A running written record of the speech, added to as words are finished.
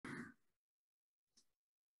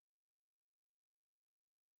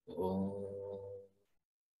Oh.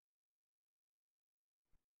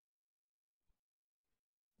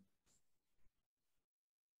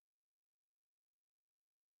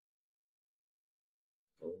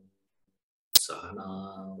 Sahana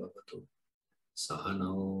Vavatu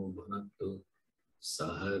Sahanau Bhunaktu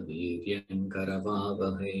Saha Viryan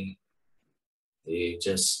Karavavahe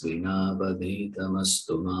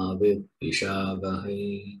Tejasvinavadhitamastu ma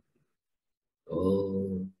vidvishavahe.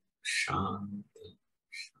 Oh, Shanti.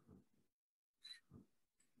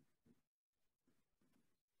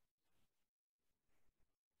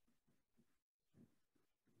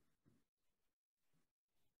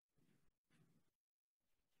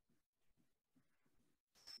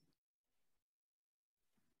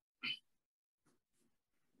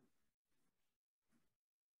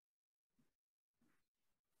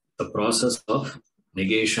 The process of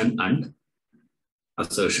negation and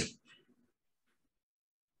assertion.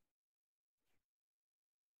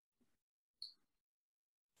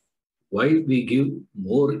 Why we give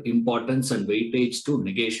more importance and weightage to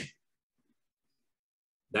negation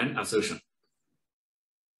than assertion?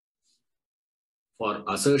 For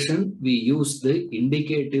assertion, we use the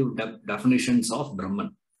indicative definitions of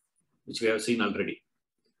Brahman, which we have seen already.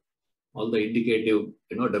 All the indicative,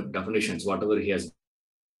 definitions, whatever he has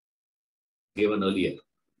given earlier.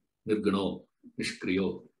 Nirgano,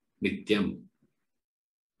 Nishkriyo, Nityam,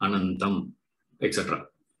 Anantam, etc.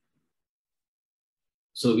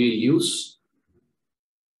 So we use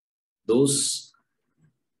those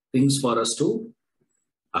things for us to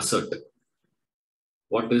assert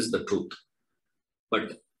what is the truth.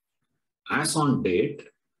 But as on date,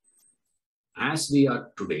 as we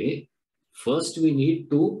are today, first we need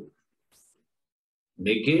to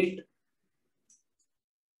negate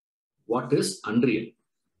what is unreal.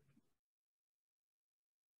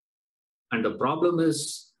 And the problem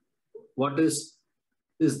is, what is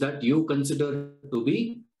that you consider to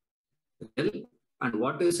be real, and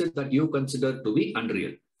what is it that you consider to be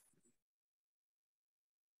unreal?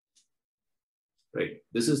 Right?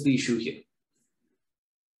 This is the issue here.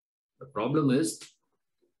 The problem is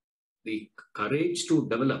the courage to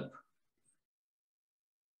develop,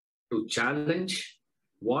 to challenge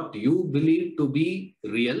what you believe to be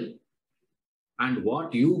real and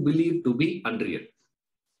what you believe to be unreal.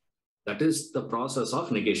 That is the process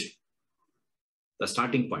of negation. The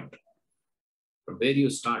starting point. From where you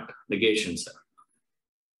start negation, sir.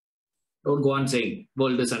 Don't go on saying,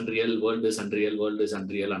 world is unreal, world is unreal, world is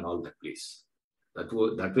unreal, and all that, please. That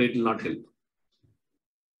way it will not help.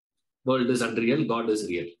 World is unreal, God is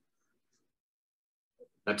real.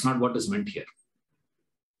 That's not what is meant here.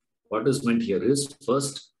 What is meant here is,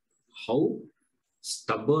 first, how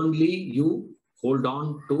stubbornly you hold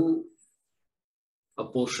on to a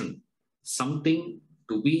portion, something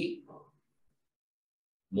to be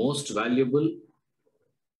most valuable,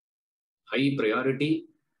 high priority.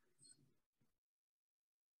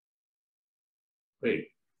 Right?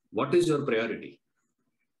 What is your priority?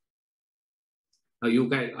 Now you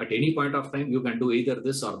can, at any point of time, you can do either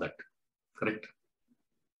this or that. Correct?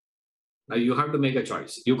 Now you have to make a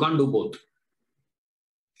choice. You can't do both.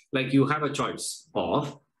 Like you have a choice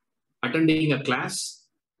of attending a class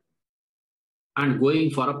and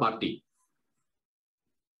going for a party.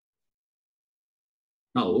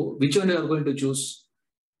 Now, which one you are going to choose?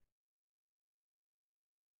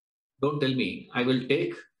 Don't tell me. I will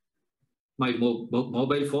take my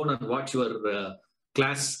mobile phone and watch your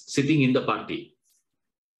class sitting in the party.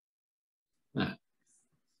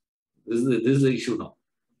 This is the issue now.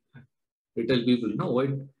 We tell people, no,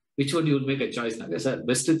 which one you will make a choice now? Yes, sir,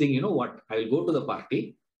 best thing, you know what? I will go to the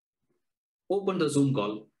party, open the Zoom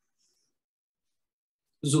call,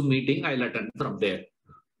 Zoom meeting, I'll attend from there.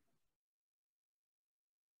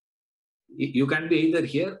 You can be either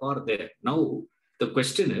here or there. Now, the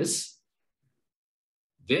question is,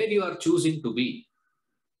 where you are choosing to be,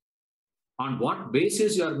 on what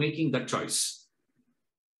basis you are making that choice.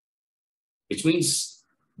 Which means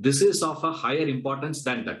this is of a higher importance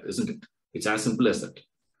than that, isn't it? It's as simple as that.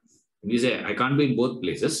 We say, I can't be in both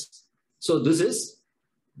places. So this is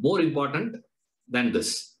more important than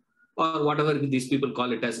this. Or whatever these people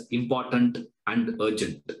call it as important and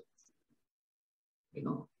urgent. You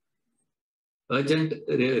know, urgent,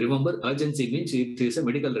 remember, urgency means it is a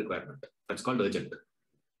medical requirement. That's called urgent.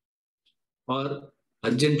 Or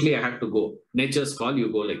urgently I have to go. Nature's call,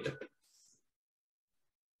 you go like that.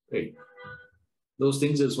 Right? Those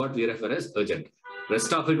things is what we refer as urgent.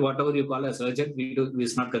 Rest of it, whatever you call as urgent,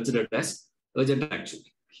 is not considered as urgent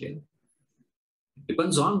actually. Here.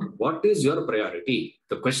 Depends on what is your priority.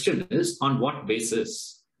 The question is, on what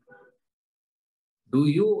basis? Do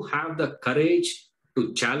you have the courage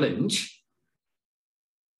to challenge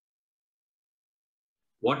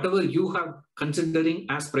whatever you have considering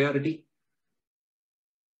as priority?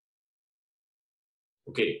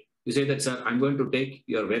 Okay, you say that, sir, I'm going to take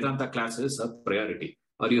your Vedanta classes a priority.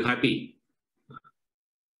 Are you happy?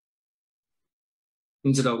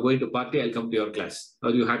 Instead of going to party, I'll come to your class. Are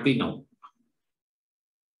you happy now?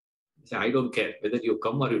 Say, I don't care whether you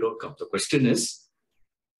come or you don't come. The question is,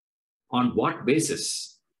 on what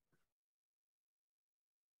basis?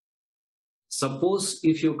 Suppose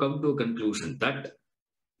if you come to a conclusion that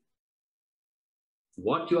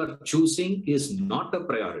what you are choosing is not a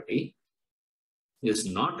priority, is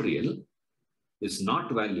not real, is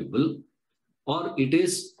not valuable, or it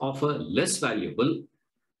is of a less valuable,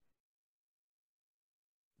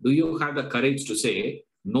 do you have the courage to say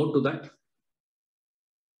no to that?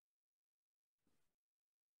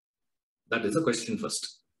 That is the question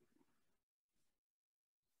first.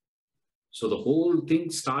 So the whole thing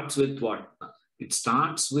starts with what? It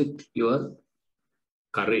starts with your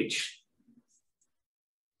courage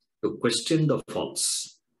to question the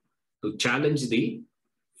false, to challenge the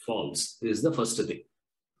false is the first thing.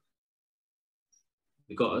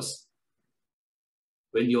 Because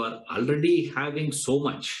when you are already having so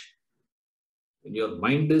much, when your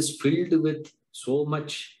mind is filled with so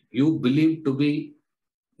much you believe to be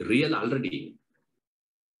real already,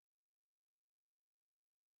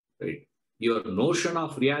 right? Your notion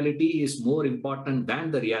of reality is more important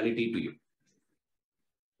than the reality to you,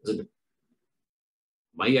 isn't it?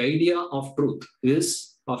 My idea of truth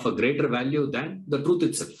is of a greater value than the truth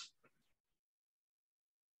itself.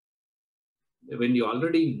 When you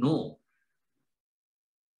already know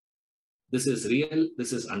this is real,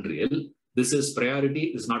 this is unreal, this is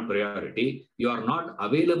priority, this is not priority, you are not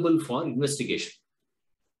available for investigation.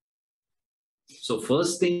 So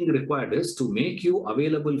first thing required is to make you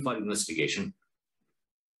available for investigation.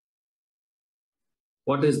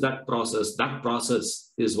 What is that process? That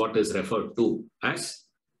process is what is referred to as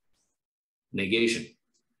negation.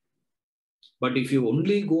 But if you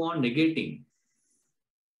only go on negating,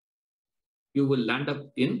 you will land up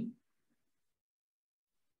in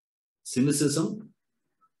cynicism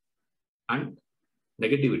and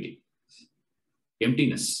negativity,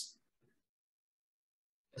 emptiness.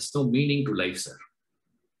 There's no meaning to life, sir.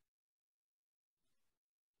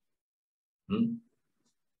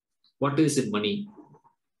 What is in money?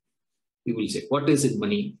 You will say, what is in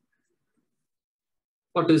money?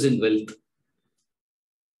 What is in wealth?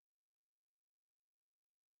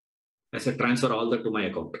 I said, transfer all that to my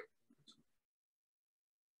account.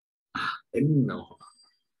 Then no.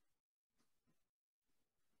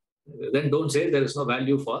 Then don't say there is no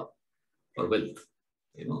value for wealth.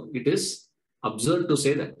 You know, it is absurd to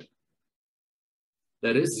say that.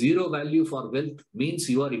 There is zero value for wealth means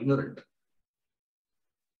you are ignorant.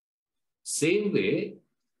 Same way,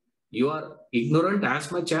 you are ignorant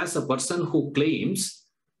as much as a person who claims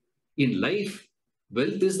in life,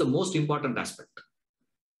 wealth is the most important aspect.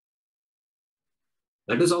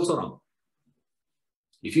 That is also wrong.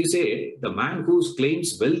 If you say the man who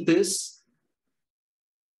claims wealth is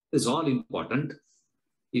all important,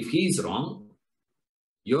 if he is wrong,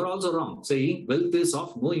 you're also wrong, saying wealth is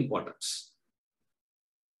of no importance.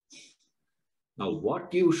 Now,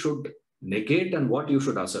 what you should negate and what you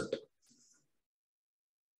should assert.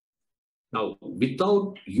 Now,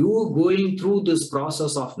 without you going through this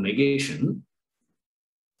process of negation,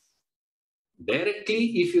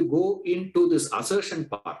 directly if you go into this assertion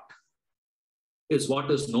part, is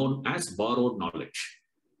what is known as borrowed knowledge.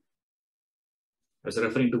 I was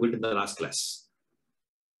referring to it in the last class.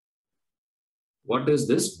 What is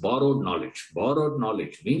this borrowed knowledge? Borrowed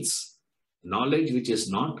knowledge means knowledge which is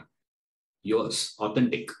not yours,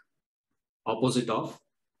 authentic, opposite of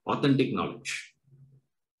authentic knowledge.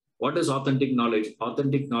 What is authentic knowledge?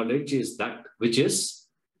 Authentic knowledge is that which is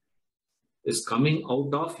coming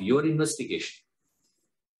out of your investigation,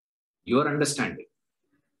 your understanding,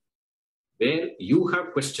 where you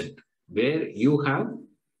have questioned, where you have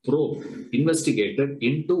probed, investigated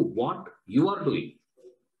into what you are doing.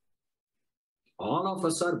 All of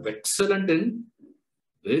us are excellent in,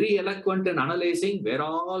 very eloquent in analyzing where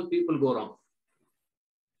all people go wrong.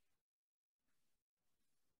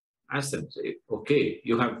 Ask them, say, okay,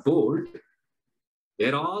 you have told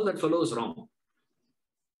where all that fellow is wrong.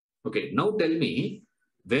 Okay, now tell me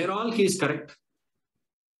where all he is correct.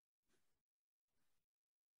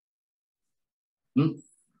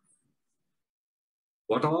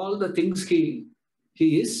 What all the things he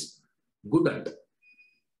is good at.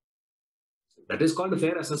 That is called a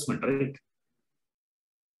fair assessment, right?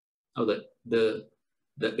 Now the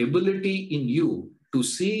ability in you to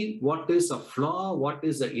see what is a flaw, what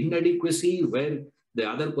is the inadequacy, where the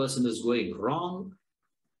other person is going wrong,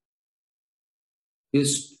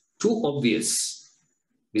 is too obvious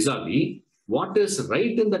vis-a-vis what is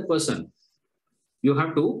right in that person. You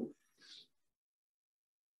have to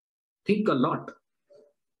think a lot.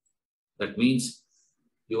 That means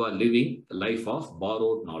you are living a life of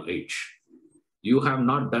borrowed knowledge. You have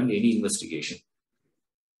not done any investigation.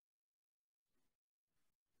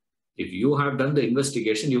 If you have done the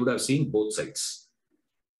investigation, you would have seen both sides.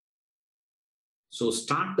 So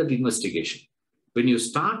start that investigation. When you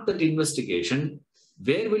start that investigation,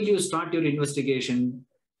 where will you start your investigation?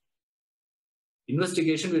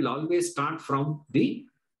 Investigation will always start from the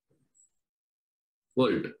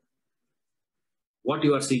world. What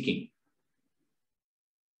you are seeking.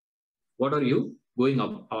 What are you going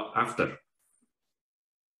up after?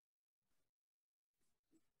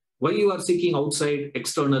 Why you are seeking outside,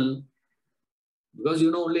 external? Because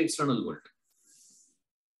you know only external world.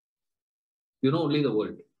 You know only the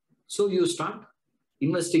world. So you start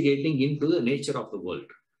investigating into the nature of the world.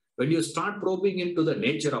 When you start probing into the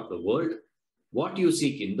nature of the world, what you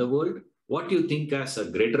seek in the world, what you think as a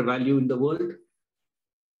greater value in the world,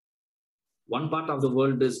 one part of the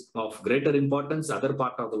world is of greater importance, other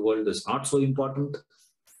part of the world is not so important.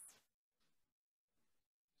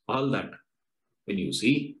 All that, when you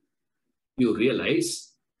see, you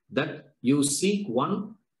realize that you seek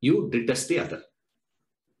one, you detest the other.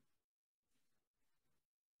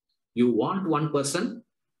 You want one person,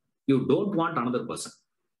 you don't want another person.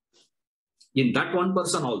 In that one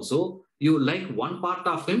person also, you like one part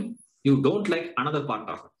of him, you don't like another part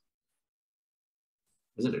of him.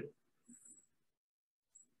 Isn't it?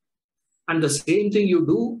 And the same thing you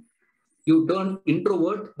do, you turn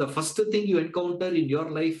introvert. The first thing you encounter in your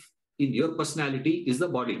life, in your personality, is the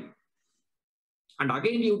body. And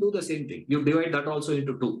again, you do the same thing. You divide that also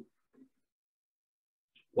into two.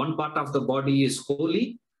 One part of the body is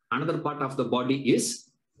holy, another part of the body is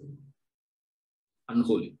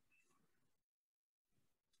unholy.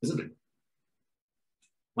 Isn't it?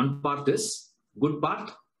 One part is good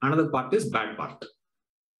part, another part is bad part.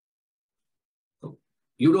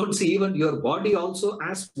 You don't see even your body also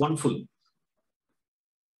as one full.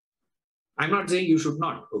 I'm not saying you should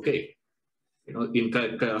not, okay? You know, in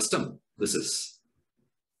custom, this is.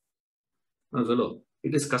 No, fellow,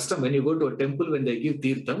 it is custom. When you go to a temple, when they give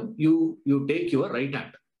tirtham, you take your right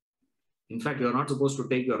hand. In fact, you are not supposed to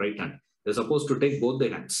take your right hand. You're supposed to take both the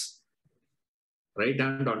hands. Right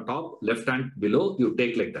hand on top, left hand below, you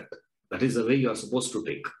take like that. That is the way you are supposed to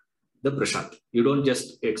take the prasad. You don't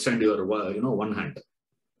just extend your, one hand.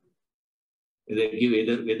 They give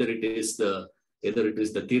either it is the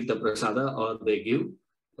tirtha prasada, or they give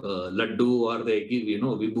laddu, or they give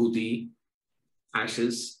vibhuti,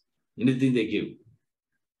 ashes, anything they give.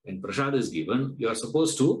 When prasad is given, you are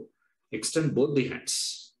supposed to extend both the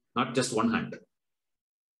hands, not just one hand.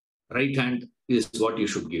 Right hand is what you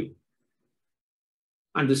should give.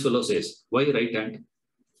 And this fellow says, why right hand?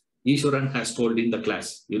 Ishwaran has told in the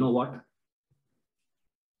class, you know what?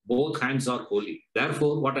 Both hands are holy.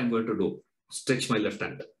 Therefore, what I'm going to do? Stretch my left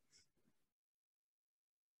hand.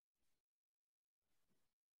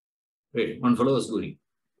 Wait, one fellow was doing.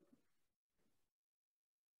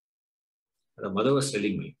 The mother was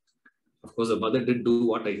telling me. Of course, the mother didn't do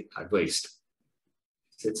what I advised.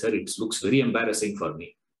 She said, sir, it looks very embarrassing for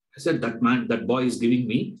me. I said, that boy is giving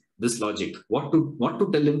me this logic. What to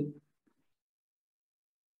tell him?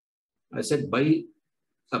 I said, buy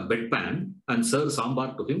a bedpan and serve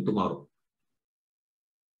sambar to him tomorrow.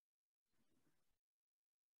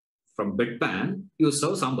 From bedpan, you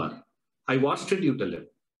serve sambar. I watched it, you tell him.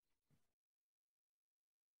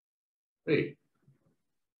 Right.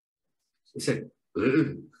 He said,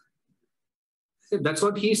 that's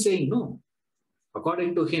what he's saying. No.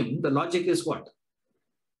 According to him, the logic is what?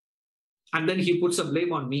 And then he puts a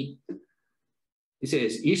blame on me. He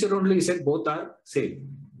says, Ishwar only said both are same.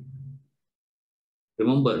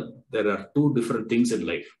 Remember, there are two different things in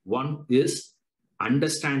life. One is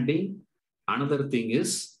understanding. Another thing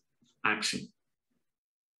is action.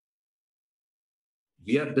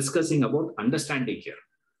 We are discussing about understanding here,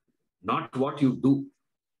 not what you do.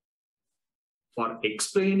 For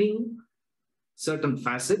explaining certain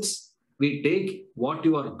facets, we take what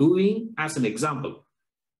you are doing as an example.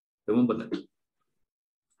 Remember that.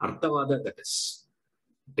 Arthavada, that is.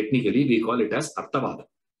 Technically, we call it as Arthavada.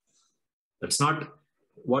 That's not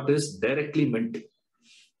what is directly meant.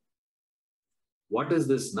 What is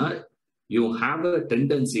this? Na? You have a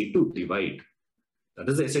tendency to divide. That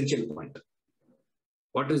is the essential point.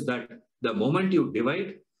 What is that? The moment you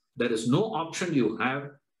divide, there is no option you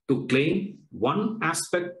have to claim one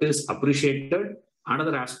aspect is appreciated,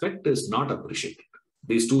 another aspect is not appreciated.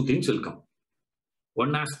 These two things will come.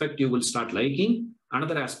 One aspect you will start liking,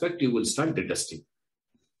 another aspect you will start detesting.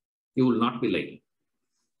 You will not be liking.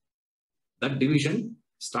 That division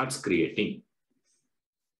starts creating.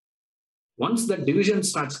 Once that division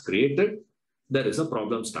starts created, there is a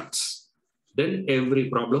problem starts. Then every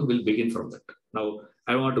problem will begin from that. Now,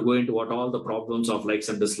 I want to go into what all the problems of likes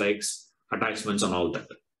and dislikes, attachments and all that.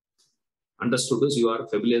 Understood is you are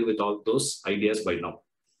familiar with all those ideas by now.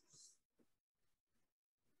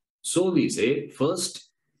 So we say, first,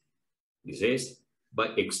 he says, by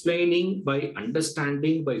explaining, by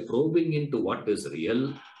understanding, by probing into what is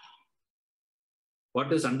real,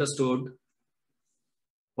 what is understood,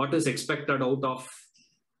 what is expected out of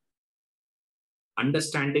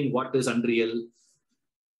understanding what is unreal,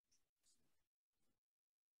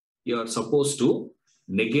 you are supposed to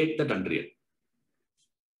negate that unreal.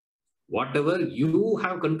 Whatever you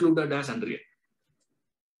have concluded as unreal,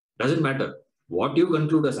 doesn't matter what you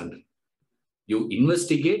conclude as unreal. You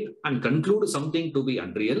investigate and conclude something to be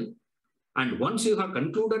unreal. And once you have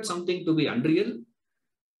concluded something to be unreal,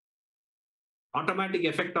 automatic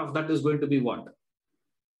effect of that is going to be what?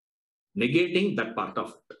 Negating that part of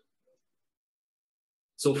it.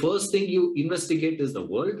 So first thing you investigate is the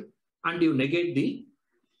world and you negate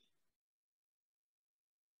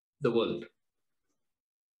the world.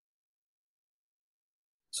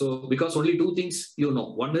 So because only two things you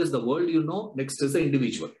know. One is the world you know, next is the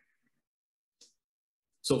individual.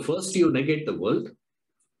 So first you negate the world.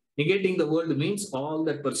 Negating the world means all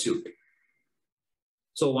that pursuit.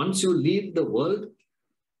 So once you leave the world,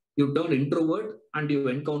 you turn introvert and you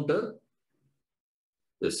encounter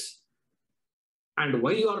this. And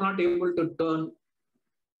why you are not able to turn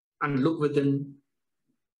and look within?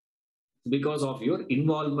 Because of your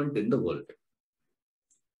involvement in the world.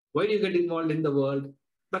 Why do you get involved in the world?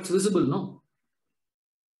 That's visible, no?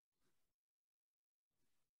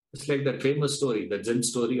 It's like that famous story, the Zen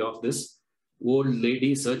story of this old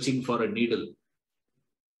lady searching for a needle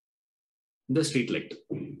in the street light.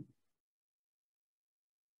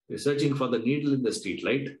 She's searching for the needle in the street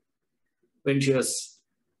light. When she was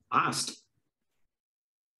asked,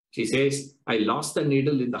 she says, I lost the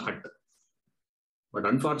needle in the hut. But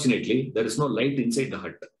unfortunately, there is no light inside the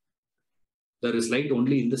hut. There is light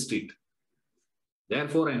only in the street.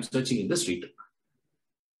 Therefore, I am searching in the street.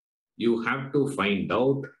 You have to find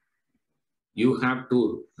out, you have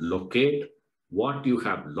to locate what you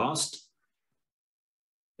have lost,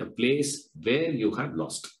 the place where you have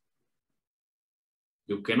lost.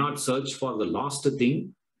 You cannot search for the lost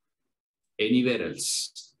thing anywhere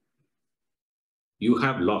else. You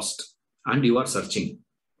have lost and you are searching.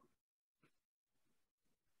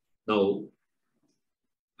 Now,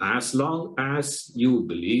 as long as you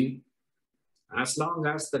believe, as long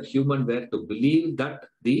as that human were to believe that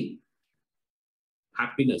the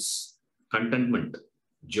happiness, contentment,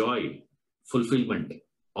 joy, fulfillment,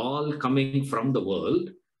 all coming from the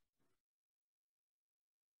world,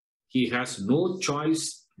 he has no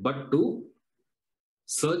choice but to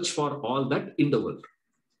search for all that in the world.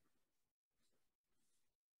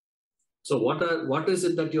 So what is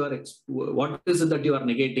it that you are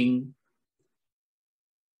negating?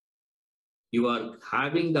 You are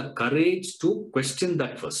having the courage to question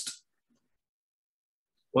that first.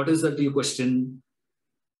 What is that you question?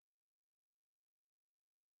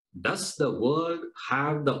 Does the world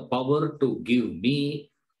have the power to give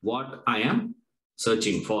me what I am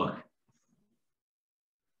searching for?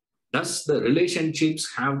 Does the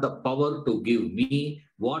relationships have the power to give me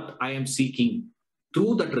what I am seeking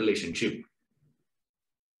through that relationship?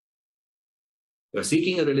 You are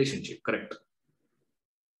seeking a relationship, correct?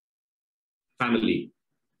 Family.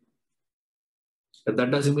 But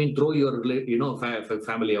that doesn't mean throw your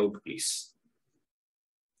family out, please.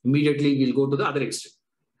 Immediately we'll go to the other extreme.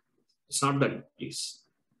 It's not that, please.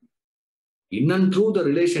 In and through the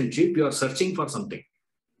relationship, you are searching for something.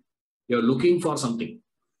 You are looking for something.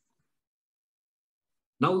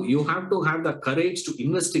 Now you have to have the courage to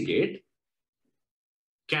investigate.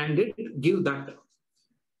 Can it give that?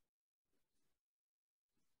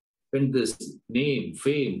 When this name,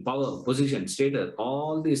 fame, power, position, status,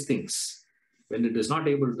 all these things, when it is not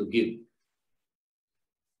able to give,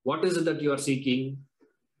 what is it that you are seeking?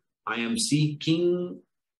 I am seeking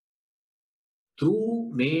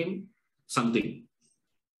through name something.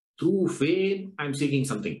 Through fame, I am seeking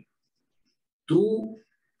something. Through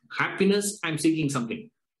happiness, I am seeking something.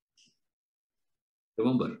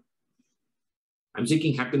 Remember, I am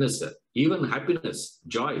seeking happiness, sir. Even happiness,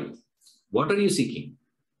 joy. What are you seeking?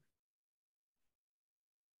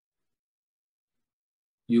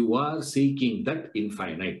 you are seeking that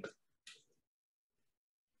infinite.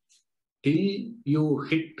 Till you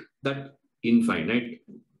hit that infinite,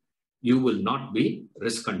 you will not be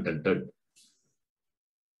discontented.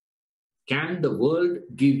 Can the world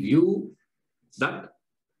give you that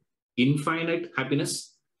infinite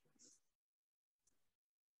happiness?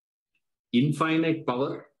 Infinite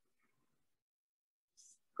power?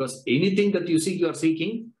 Because anything that you seek, you are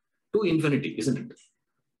seeking to infinity, isn't it?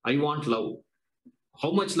 I want love.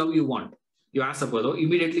 How much love you want? You ask a person,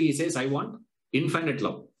 immediately he says, I want infinite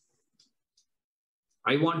love.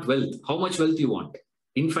 I want wealth. How much wealth you want?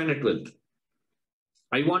 Infinite wealth.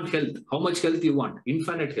 I want health. How much health you want?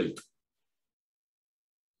 Infinite health.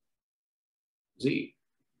 See,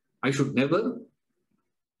 I should never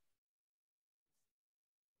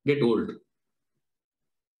get old.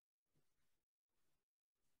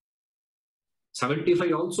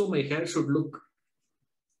 75 also, my hair should look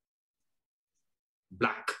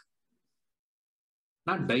black.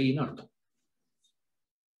 Not dye in Ardha.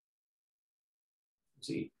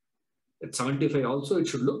 See, at 75 also, it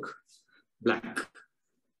should look black.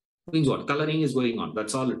 Means what? Coloring is going on.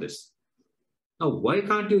 That's all it is. Now, why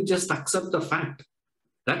can't you just accept the fact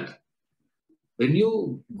that when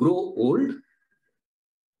you grow old,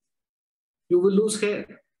 you will lose hair?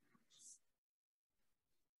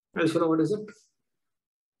 As for what is it?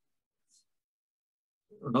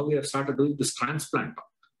 Now we have started doing this transplant.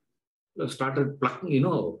 We have started plucking,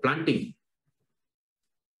 planting.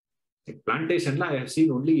 Like plantation, I have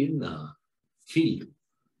seen only in field.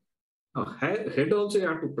 Now, head also you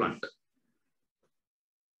have to plant.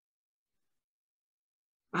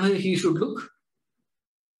 He should look.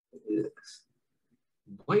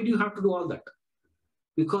 Why do you have to do all that?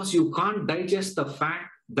 Because you can't digest the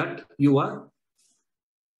fact that you are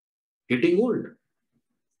getting old.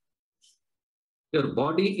 Your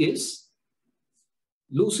body is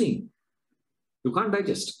losing. You can't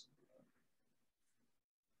digest.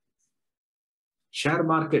 Share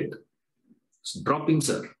market is dropping,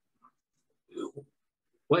 sir.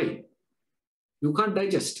 Why? You can't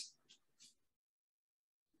digest.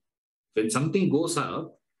 When something goes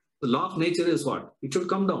up, the law of nature is what? It should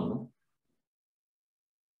come down. No?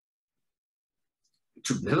 It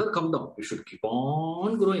should never come down. It should keep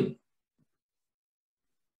on growing.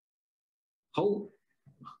 How?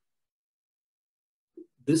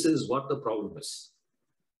 This is what the problem is.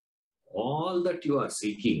 All that you are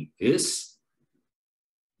seeking is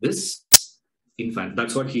this infinite.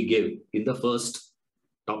 That's what he gave in the first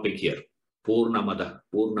topic here. Purnamada,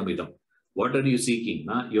 Purnamidam. What are you seeking?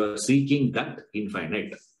 You are seeking that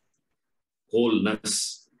infinite.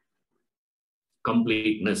 Wholeness.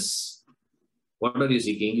 Completeness. What are you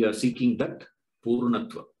seeking? You are seeking that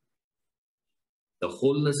Purnatvam. The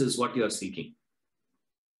wholeness is what you are seeking.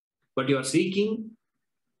 But you are seeking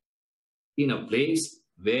in a place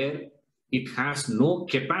where it has no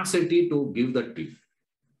capacity to give that to you.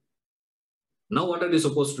 Now what are you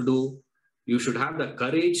supposed to do? You should have the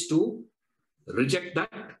courage to reject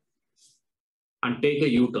that and take a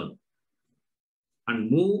U-turn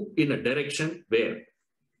and move in a direction where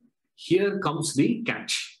here comes the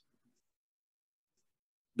catch.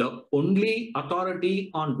 The only authority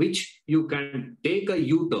on which you can take a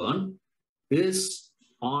U-turn is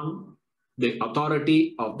on the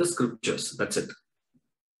authority of the scriptures. That's it.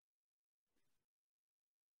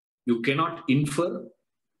 You cannot infer.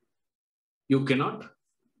 You cannot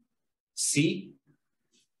see.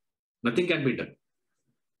 Nothing can be done.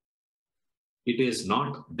 It is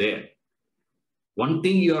not there. One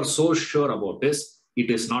thing you are so sure about is it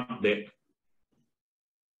is not there.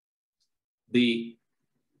 The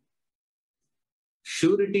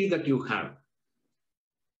surety that you have,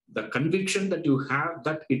 the conviction that you have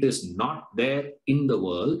that it is not there in the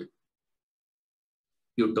world,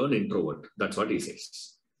 you turn introvert. That's what he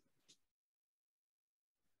says.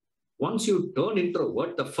 Once you turn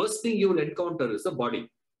introvert, the first thing you will encounter is the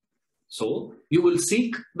body. So you will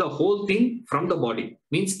seek the whole thing from the body,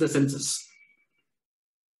 means the senses.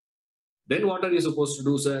 Then what are you supposed to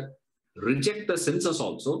do, sir? Reject the senses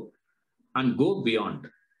also and go beyond.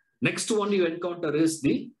 Next one you encounter is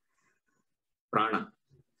the prana.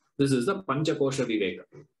 This is the Panchakosha Viveka.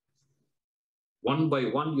 One by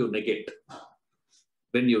one you negate.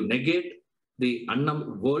 When you negate the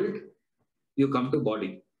world, you come to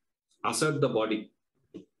body. Assert the body.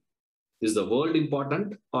 Is the world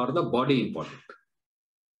important or the body important?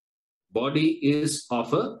 Body is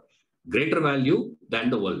of a greater value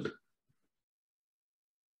than the world.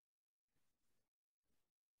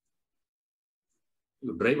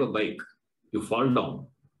 You drive a bike, you fall down.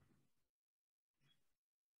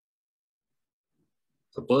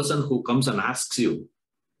 The person who comes and asks you,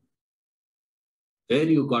 where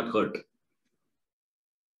you got hurt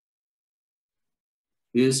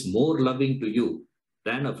is more loving to you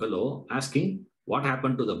than a fellow asking what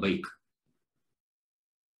happened to the bike.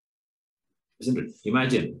 Isn't it?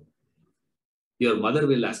 Imagine your mother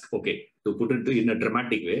will ask, okay, to put it in a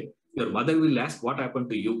dramatic way, your mother will ask what happened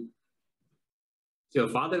to you. Your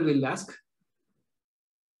father will ask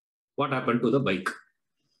what happened to the bike.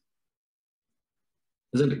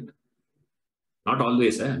 Isn't it? Not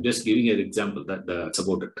always. I'm just giving an example that's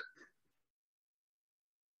about it.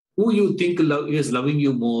 Who you think is loving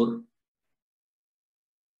you more?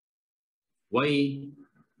 Why?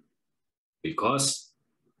 Because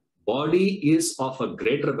body is of a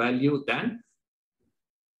greater value than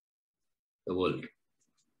the world,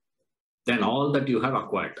 than all that you have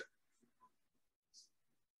acquired.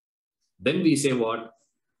 Then we say what?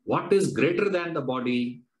 What is greater than the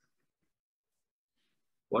body?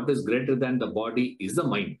 What is greater than the body is the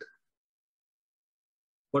mind.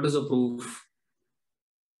 What is the proof?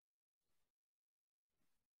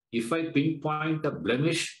 If I pinpoint a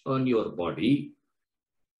blemish on your body,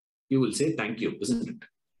 you will say thank you, isn't it?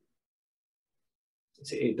 You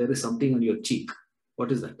say, hey, there is something on your cheek.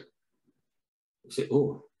 What is that? You say,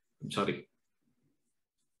 oh, I'm sorry.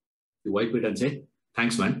 You wipe it and say,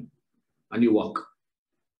 thanks, man. And you walk.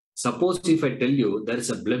 Suppose if I tell you there is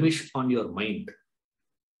a blemish on your mind,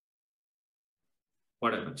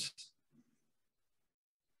 what happens?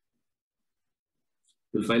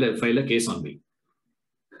 You'll file a case on me.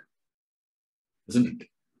 Isn't it?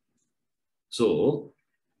 So,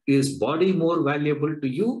 is body more valuable to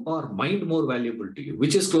you or mind more valuable to you?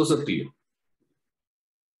 Which is closer to you?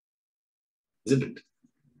 Isn't it?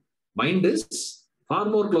 Mind is far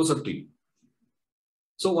more closer to you.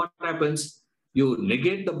 So what happens? You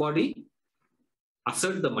negate the body,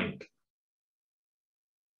 assert the mind.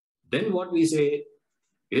 Then what we say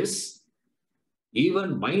is,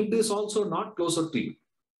 even mind is also not closer to you.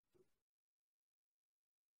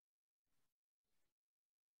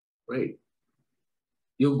 Right?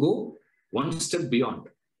 You go one step beyond.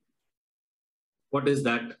 What is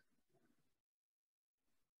that?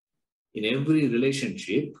 In every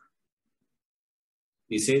relationship,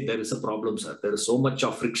 we say there is a problem, sir. There is so much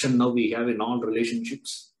of friction now we have in all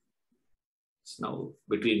relationships. It's now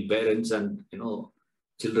between parents and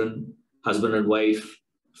children, husband and wife,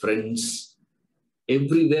 friends,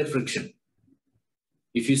 everywhere friction.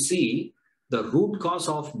 If you see, the root cause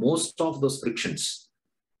of most of those frictions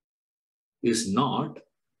is not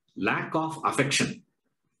lack of affection,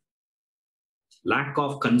 lack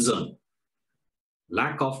of concern,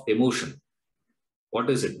 lack of emotion. What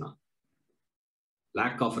is it now?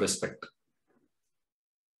 Lack of respect.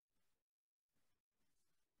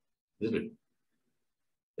 Isn't it?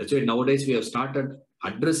 That's why nowadays we have started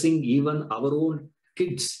addressing even our own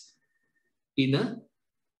kids in a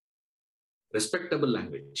respectable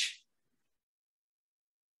language.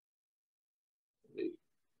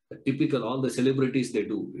 The typical, all the celebrities they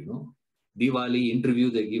do, Diwali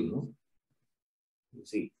interview they give, You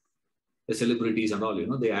see, the celebrities and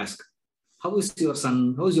all, they ask, how is your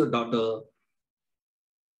son? How is your daughter?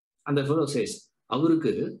 And the fellow says,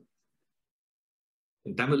 Avarukku,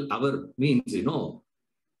 in Tamil, our means,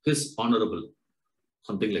 his honorable,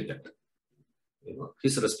 something like that.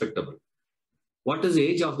 His respectable. What is the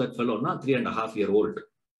age of that fellow? 3.5-year-old.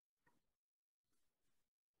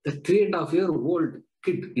 The 3.5-year-old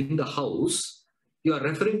kid in the house, you are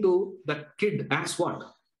referring to that kid as what?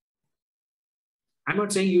 I'm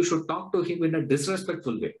not saying you should talk to him in a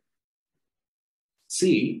disrespectful way.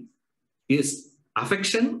 See, is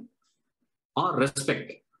affection or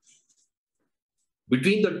respect?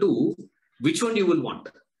 Between the two, which one you will want?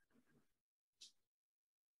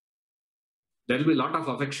 There will be a lot of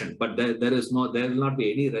affection, but there will not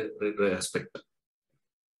be any respect.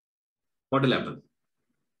 What will happen?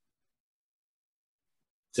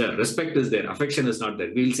 So respect is there, affection is not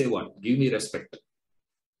there. We will say what? Give me respect.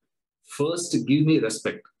 First, give me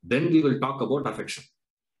respect. Then we will talk about affection.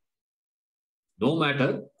 No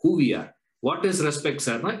matter who we are. What is respect,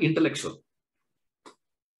 sir? Intellectual.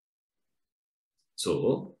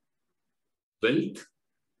 So, wealth,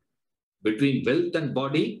 between wealth and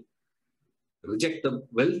body, reject the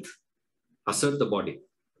wealth, assert the body.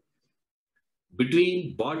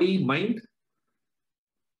 Between body, mind,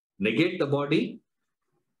 negate the body,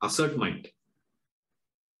 assert mind.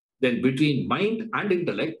 Then between mind and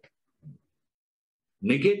intellect,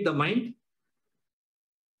 negate the mind,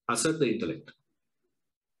 assert the intellect.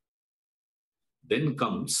 Then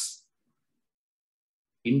comes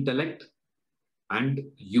intellect and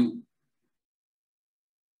you.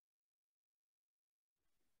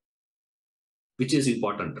 Which is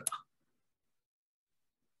important?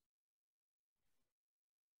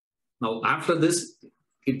 Now, after this,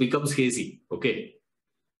 it becomes hazy. Okay.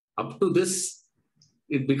 Up to this,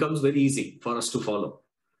 it becomes very easy for us to follow.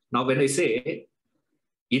 Now, when I say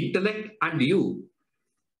intellect and you,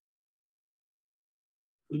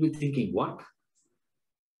 you'll be thinking, what?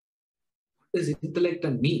 What is intellect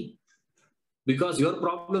and me? Because your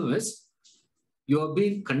problem is you have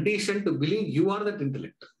been conditioned to believe you are that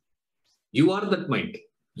intellect. You are that mind.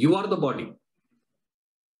 You are the body.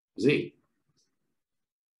 See,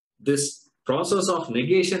 this process of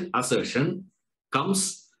negation assertion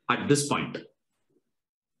comes at this point.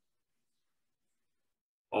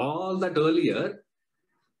 All that earlier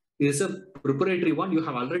is a preparatory one. You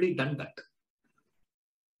have already done that.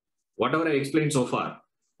 Whatever I explained so far,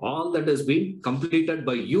 all that has been completed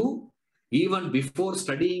by you even before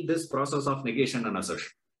studying this process of negation and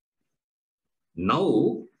assertion.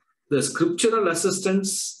 Now, the scriptural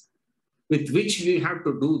assistance with which we have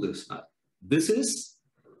to do this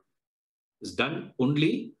is done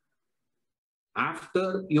only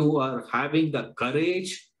after you are having the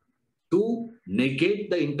courage to negate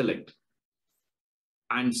the intellect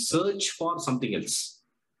and search for something else.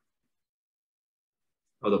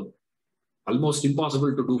 Almost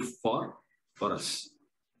impossible to do for us.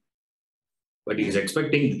 But he is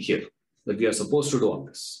expecting here that we are supposed to do all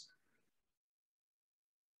this.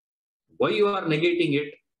 Why you are negating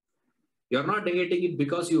it? You are not negating it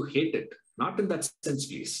because you hate it. Not in that sense,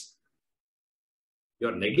 please. You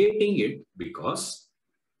are negating it because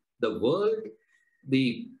the world,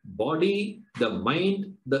 the body, the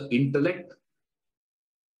mind, the intellect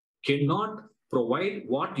cannot provide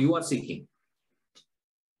what you are seeking.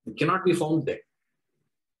 It cannot be found there.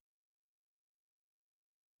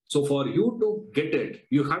 So for you to get it,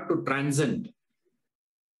 you have to transcend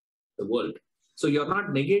the world. So you're not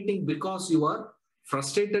negating because you are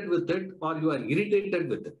frustrated with it or you are irritated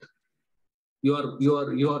with it. You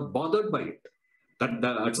are bothered by it.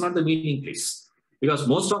 That's not the meaning, please. Because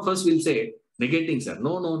most of us will say, negating, sir.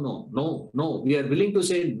 No. We are willing to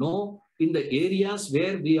say no in the areas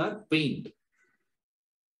where we are pained,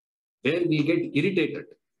 where we get irritated.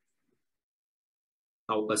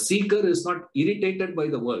 Now, a seeker is not irritated by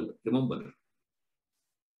the world, remember.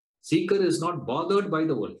 Seeker is not bothered by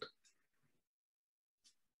the world.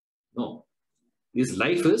 No. His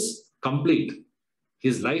life is complete.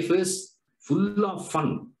 His life is full of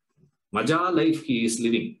fun. Maja life he is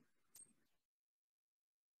living.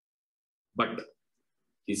 But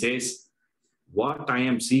he says, what I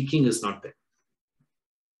am seeking is not there.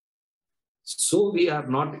 So we are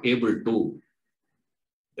not able to.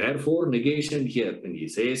 Therefore, negation here, when he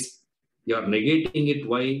says, you are negating it,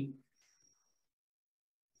 why?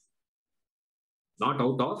 Not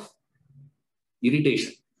out of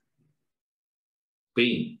irritation,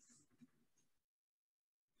 pain,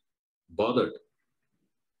 bothered,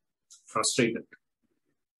 frustrated.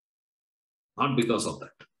 Not because of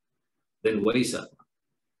that. Then why, sir?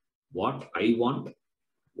 What I want,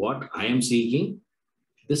 what I am seeking,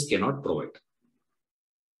 this cannot provide.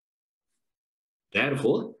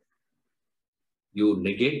 Therefore, you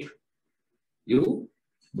negate, you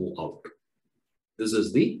move out. This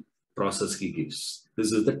is the process he gives.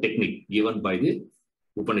 This is the technique given by the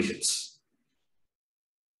Upanishads.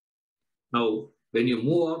 Now, when you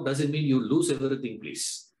move out, doesn't mean you lose everything,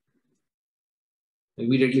 please.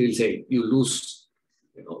 Immediately he'll say, you lose,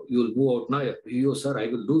 you will move out now. You, sir, I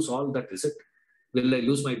will lose all that, is it? Will I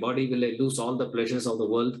lose my body? Will I lose all the pleasures of the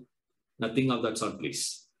world? Nothing of that sort,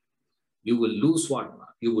 please. You will lose what?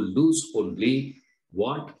 You will lose only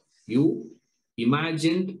what you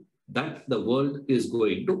imagined that the world is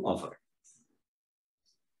going to offer.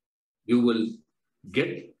 You will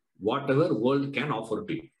get whatever world can offer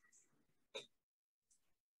to you.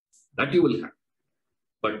 That you will have.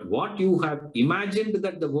 But what you have imagined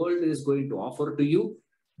that the world is going to offer to you,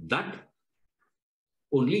 that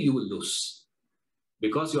only you will lose.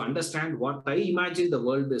 Because you understand what I imagine the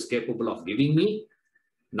world is capable of giving me.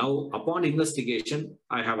 Now, upon investigation,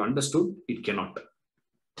 I have understood it cannot.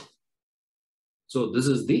 So this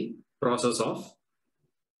is the process of,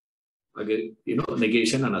 again,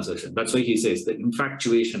 negation and assertion. That's why he says the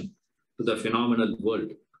infatuation to the phenomenal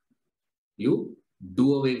world. You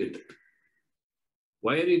do away with it.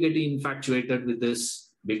 Why are you getting infatuated with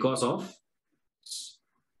this? Because of.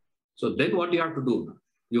 So then what you have to do?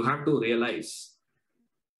 You have to realize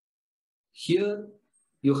here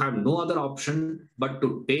you have no other option but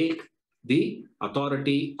to take the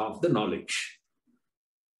authority of the knowledge.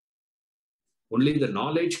 Only the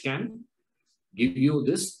knowledge can give you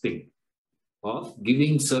this thing of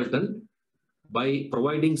giving certain, by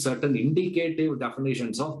providing certain indicative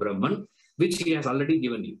definitions of Brahman, which he has already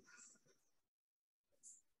given you.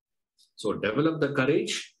 So develop the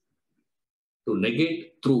courage to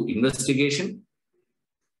negate through investigation.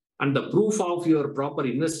 And the proof of your proper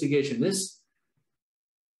investigation is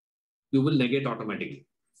you will negate automatically.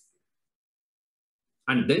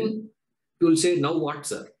 And then you will say, now what,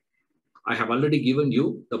 sir? I have already given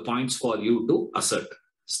you the points for you to assert.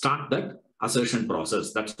 Start that assertion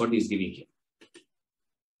process. That's what he's giving here.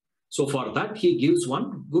 So for that, he gives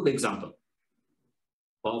one good example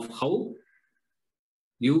of how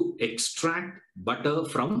you extract butter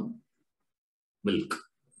from milk.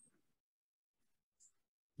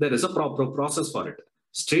 There is a proper process for it.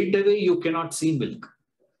 Straight away, you cannot see milk.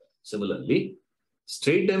 Similarly,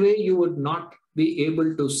 straight away, you would not be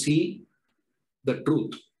able to see the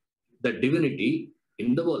truth, the divinity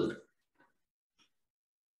in the world.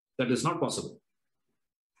 That is not possible.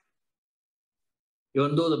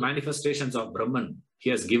 Even though the manifestations of Brahman,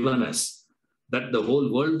 he has given us that the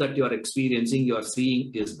whole world that you are experiencing, you are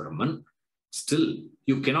seeing is Brahman, still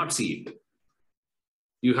you cannot see it.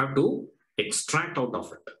 You have to extract out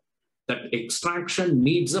of it. That extraction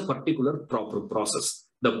needs a particular proper process.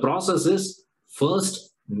 The process is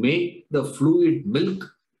first make the fluid milk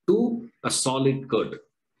to a solid curd.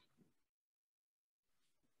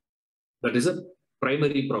 That is a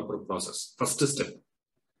primary proper process, first step.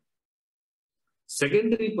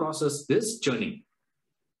 Secondary process is churning.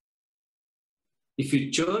 If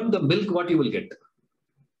you churn the milk, what you will get?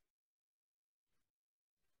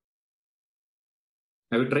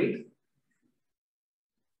 Have you tried?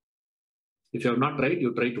 If you have not tried,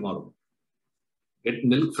 you try tomorrow. Get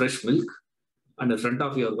milk, fresh milk, and in front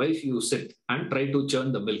of your wife, you sit and try to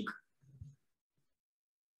churn the milk.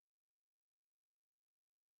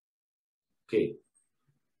 Okay.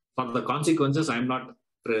 For the consequences, I am not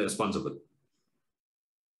responsible.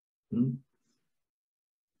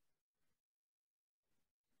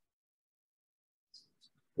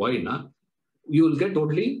 Why not? You will get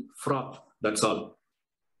only froth. That's all.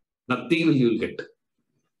 Nothing will you will get.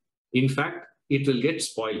 In fact, it will get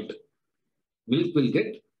spoiled. Milk will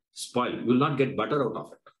get spoiled. You will not get butter out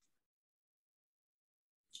of it.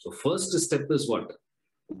 So first step is what?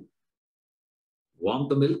 Warm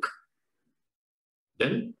the milk.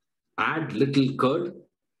 Then add little curd.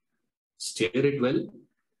 Stir it well.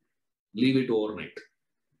 Leave it overnight.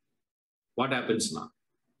 What happens now?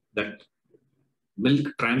 That milk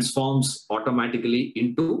transforms automatically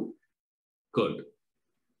into curd.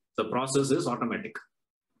 The process is automatic.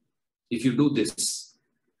 If you do this,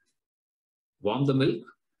 warm the milk,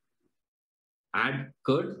 add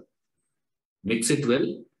curd, mix it well,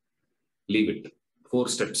 leave it. 4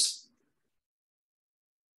 steps.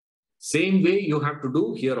 Same way you have to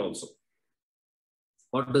do here also.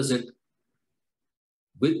 What does it?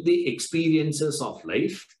 With the experiences of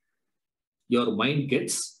life, your mind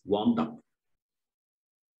gets warmed up.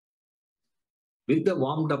 With the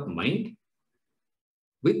warmed up mind,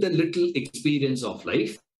 with the little experience of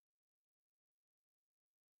life,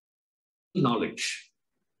 knowledge.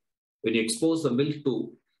 When you expose the milk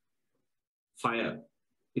to fire,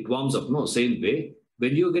 it warms up. No, same way.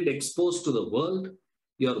 When you get exposed to the world,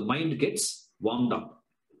 your mind gets warmed up.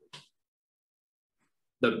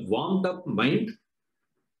 That warmed up mind,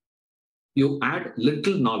 you add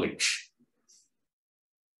little knowledge.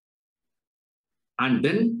 And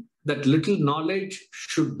then that little knowledge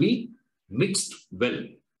should be mixed well.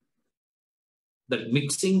 That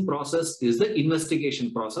mixing process is the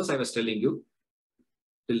investigation process I was telling you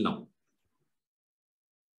till now.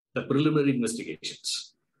 The preliminary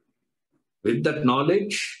investigations. With that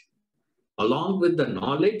knowledge, along with the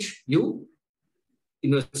knowledge, you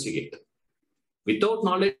investigate. Without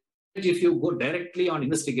knowledge, if you go directly on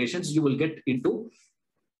investigations, you will get into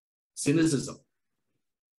cynicism.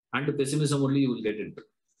 And pessimism only you will get into.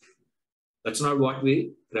 That's not what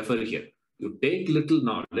we refer here. You take little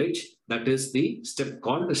knowledge, that is the step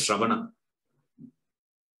called Shravana.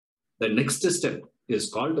 The next step is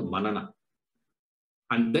called Manana.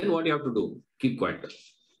 And then what you have to do? Keep quiet.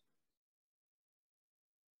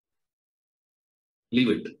 Leave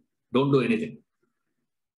it. Don't do anything.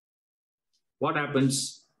 What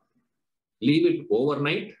happens? Leave it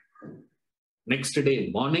overnight. Next day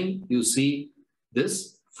morning, you see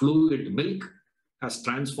this fluid milk has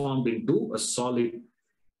transformed into a solid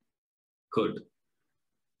curd.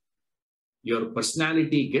 Your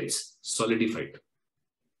personality gets solidified.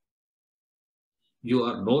 You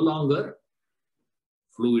are no longer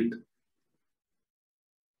fluid,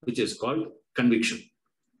 which is called conviction.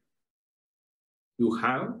 You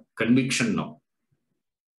have conviction now.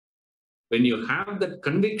 When you have that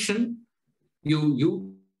conviction,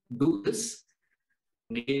 you do this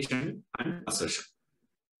negation and assertion.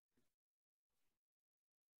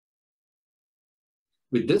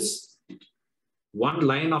 With this, one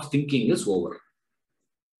line of thinking is over.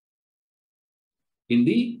 In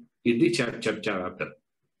the chapter,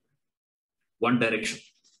 one direction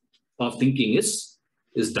of thinking is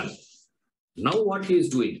done. Now what he is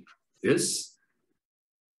doing is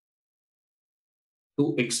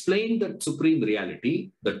to explain the supreme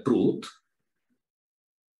reality, the truth,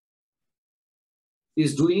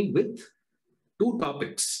 is doing with two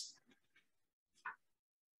topics: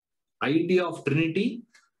 idea of Trinity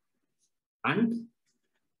and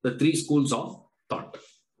the three schools of thought.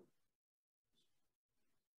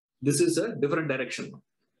 This is a different direction.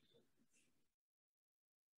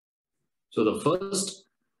 So the first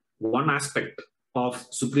one aspect of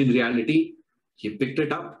supreme reality, he picked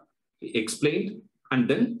it up, he explained, and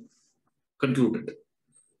then concluded.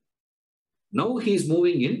 Now he is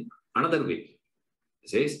moving in another way. He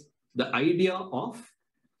says the idea of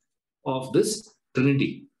this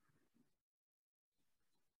Trinity.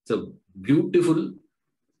 It's a beautiful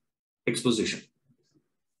exposition.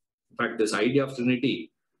 In fact, this idea of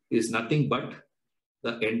Trinity is nothing but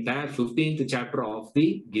the entire 15th chapter of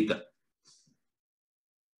the Gita.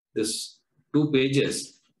 This 2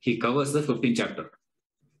 pages, he covers the 15th chapter.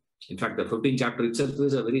 In fact, the 15th chapter itself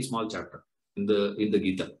is a very small chapter in the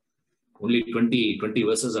Gita. Only 20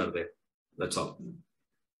 verses are there. That's all.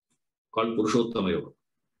 Called Purushottama Yoga.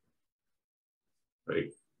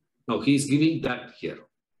 Right? Now, he is giving that here.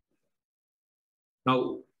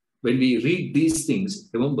 Now, when we read these things,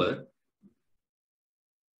 remember,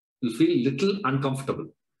 you feel little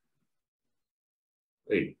uncomfortable.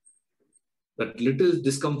 Right? That little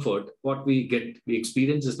discomfort, what we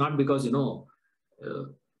experience is not because,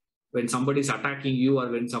 when somebody is attacking you or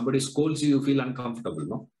when somebody scolds you, you feel uncomfortable.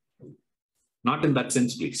 No? Not in that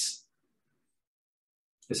sense, please.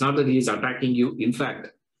 It's not that he is attacking you. In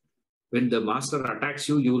fact, when the master attacks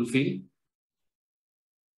you, you will feel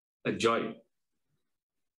a joy.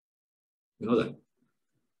 You know that?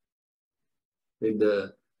 When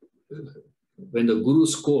the guru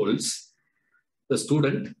scolds, the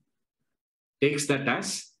student takes that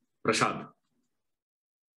as prasad.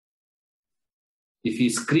 If he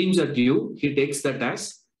screams at you, he takes that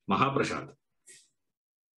as mahaprasad.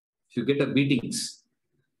 If you get a beatings,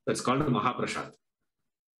 that's called a mahaprasad.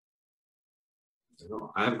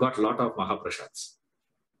 I have got a lot of mahaprasads.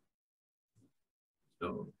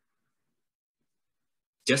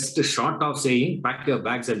 Just a short of saying, pack your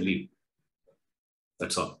bags and leave.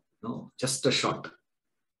 That's all. No, just a short.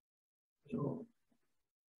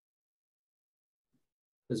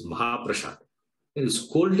 It's mahaprasad. In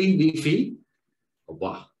scolding, we feel, oh,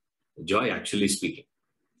 wow, joy actually speaking.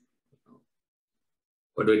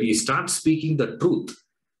 But when he starts speaking the truth,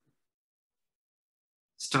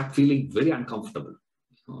 start feeling very uncomfortable.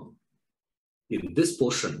 In this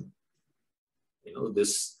portion,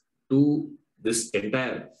 this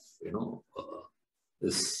entire,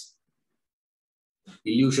 this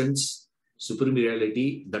illusions,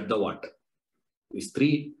 supremereality, Daddhavat, these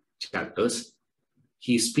 3 chapters,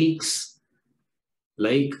 he speaks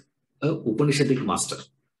like a Upanishadic master.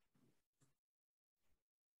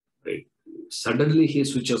 Right? Suddenly he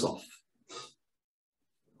switches off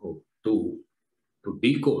to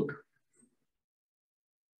decode.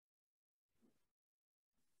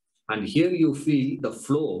 And here you feel the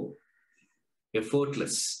flow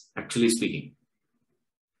effortless, actually speaking.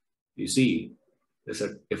 You see, there's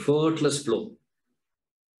an effortless flow.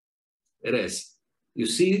 Whereas you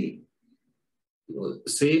see,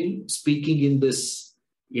 same speaking in this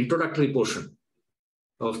introductory portion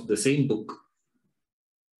of the same book,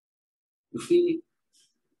 you feel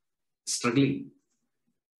struggling.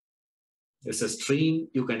 There's a strain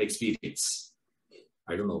you can experience.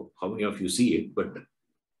 I don't know how many of you see it, but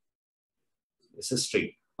it's a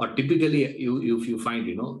strain. Or typically, if you find,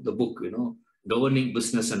 the book, Governing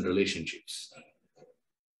Business and Relationships.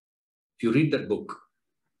 If you read that book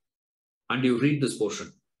and you read this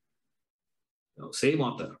portion, same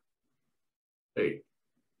author, right?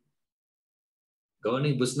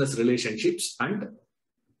 Governing Business Relationships and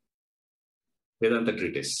Vedanta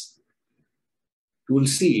Treatise. You will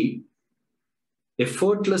see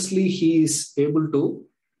effortlessly he is able to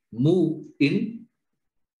move in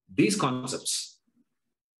these concepts.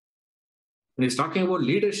 When he's talking about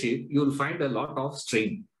leadership, you will find a lot of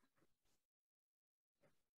strain.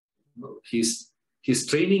 He's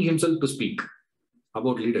training himself to speak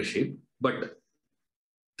about leadership, but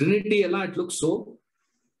Trinity, it looks so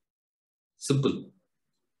simple,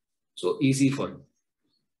 so easy for him.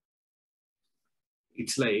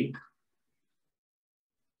 It's like,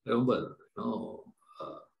 remember,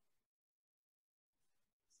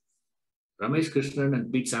 Ramesh Krishnan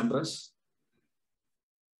and Pete Sampras,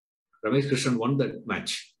 Ramesh Krishnan won that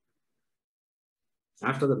match.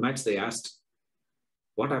 After the match, they asked,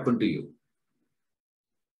 what happened to you?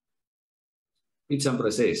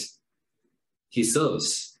 Pichambra says, he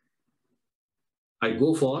serves. I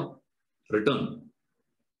go for return.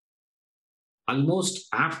 Almost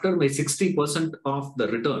after my 60% of the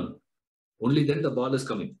return, only then the ball is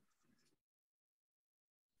coming.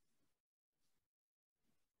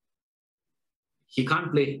 He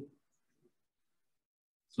can't play.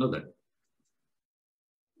 Know that.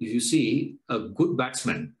 If you see a good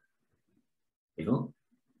batsman,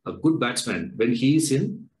 a good batsman, when he is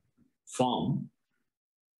in form,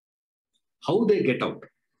 how they get out?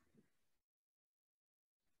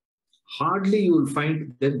 Hardly you will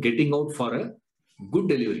find them getting out for a good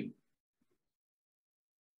delivery.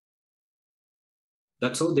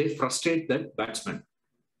 That's how they frustrate that batsman.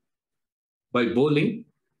 By bowling,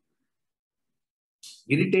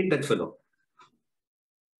 irritate that fellow.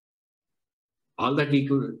 All that we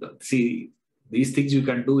could see, these things you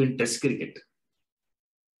can do in test cricket.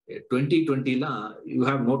 2020, you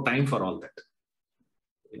have no time for all that.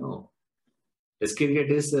 Test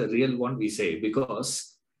cricket is the real one, we say,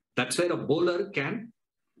 because that's where a bowler can.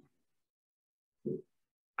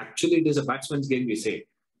 Actually, it is a batsman's game, we say.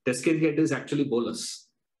 Test cricket is actually bowlers.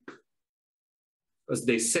 Because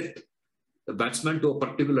they set the batsman to a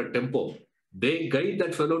particular tempo. They guide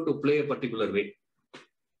that fellow to play a particular way.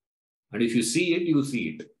 And if you see it, you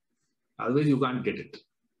see it. Otherwise, you can't get it.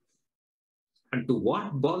 And to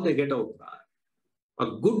what ball they get out? A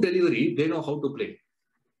good delivery, they know how to play.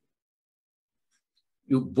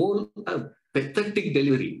 You bowl a pathetic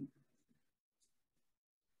delivery,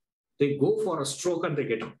 they go for a stroke and they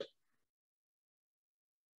get out.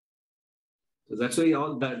 So that's why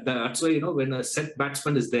that's why when a set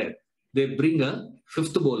batsman is there, they bring a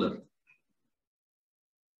fifth bowler.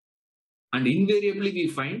 And invariably we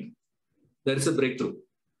find there is a breakthrough.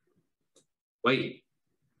 Why?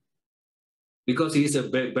 Because he is a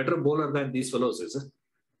better bowler than these fellows, is it?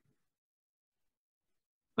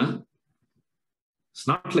 Huh? It's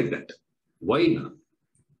not like that. Why not?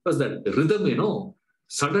 Because that rhythm,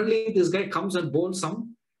 suddenly this guy comes and bowls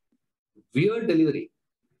some weird delivery.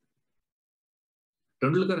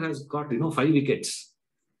 Tendulkar has got, 5 wickets.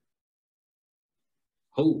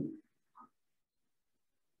 How?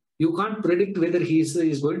 You can't predict whether he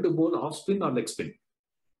is going to bowl off spin or leg spin.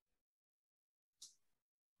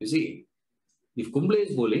 You see, if Kumble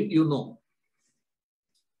is bowling, you know.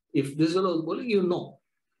 If this fellow is bowling, you know.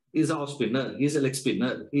 He's a off spinner, he's a leg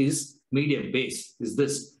spinner, he's medium pace, is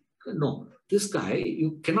this. No, this guy,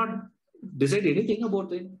 you cannot decide anything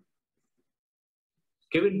about him.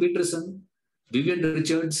 Kevin Peterson, Vivian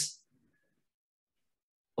Richards,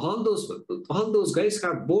 all those guys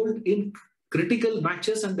have bowled in critical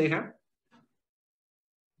matches and they have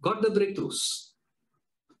got the breakthroughs.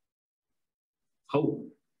 How?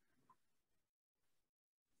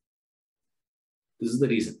 This is the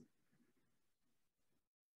reason.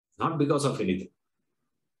 Not because of anything.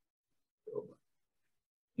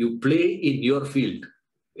 You play in your field,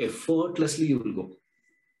 effortlessly you will go.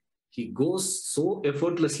 He goes so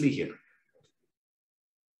effortlessly here.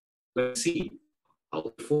 Let's see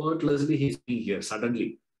how effortlessly he's being here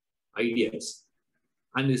suddenly. Ideas.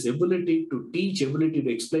 And his ability to teach, ability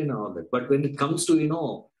to explain and all that. But when it comes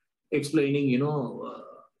to, explaining,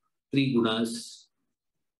 3 gunas,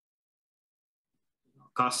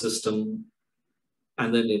 caste system,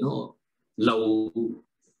 and then, love,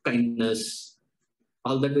 kindness,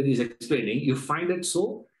 all that when he's explaining, you find it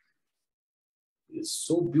it's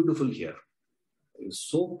so beautiful here. It's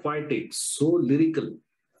so poetic, so lyrical.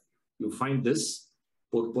 You find this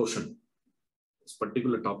portion, this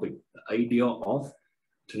particular topic, the idea of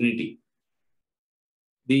Trinity.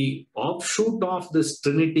 The offshoot of this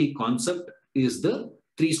Trinity concept is the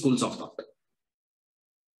 3 schools of thought.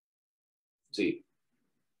 See,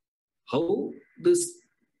 how this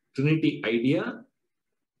Trinity idea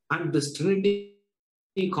and this Trinity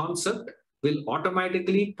concept will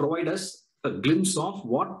automatically provide us a glimpse of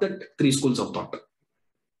what the 3 schools of thought.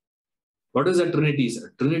 What is a Trinity?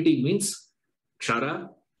 Trinity means Kshara,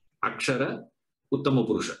 Akshara, Uttama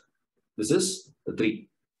Purusha. This is the 3.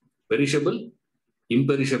 Perishable,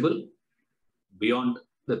 imperishable, beyond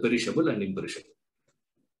the perishable and imperishable.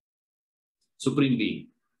 Supreme being.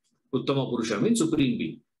 Uttama Purusha means supreme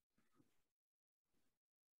being.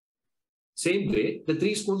 Same way, the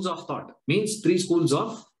 3 schools of thought means 3 schools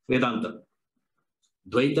of Vedanta.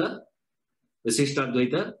 Dvaita, Visishta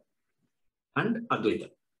Dvaita, and Advaita.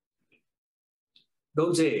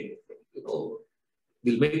 Don't say, we'll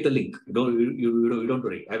make the link. You don't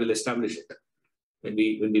worry. I will establish it. When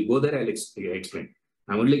we go there, I'll explain.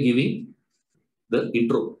 I'm only giving the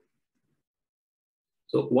intro.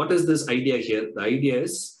 So what is this idea here? The idea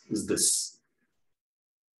is this.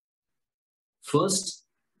 First,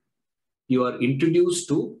 you are introduced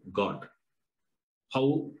to God.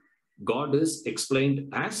 How God is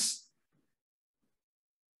explained as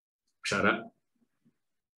Kshara.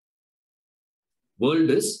 World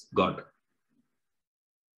is God.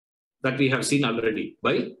 That we have seen already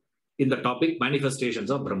in the topic manifestations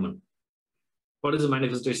of Brahman. What is the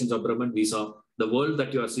manifestations of Brahman? We saw the world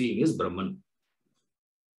that you are seeing is Brahman.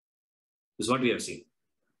 This is what we have seen.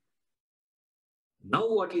 Now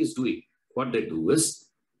what he is doing, what they do is,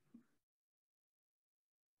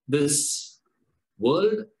 this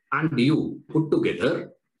world and you put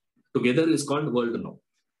together is called world now.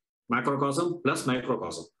 Macrocosm plus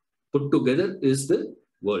microcosm. Put together is the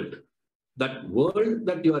world. That world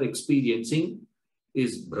that you are experiencing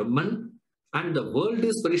is Brahman and the world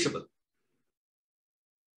is perishable.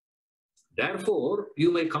 Therefore,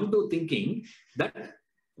 you may come to thinking that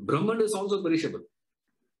Brahman is also perishable.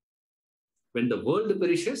 When the world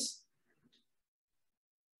perishes,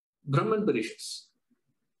 Brahman perishes.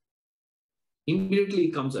 Immediately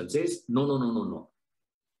he comes and says, no.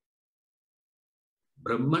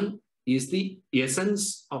 Brahman is the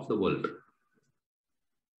essence of the world.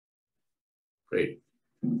 Right?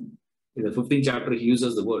 In the 15th chapter, he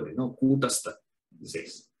uses the word, kutastha, he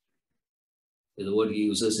says. Is the word he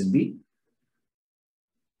uses in the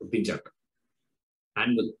 15th chapter.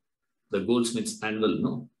 Anvil, the goldsmith's anvil,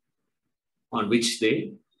 no? On which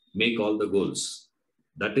they make all the goals.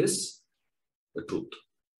 That is the truth.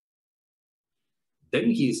 Then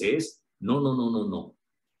he says, no.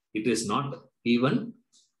 It is not even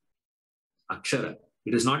Akshara.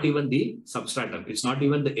 It is not even the substratum. It's not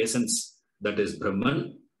even the essence that is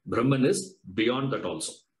Brahman. Brahman is beyond that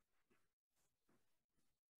also.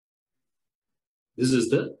 This is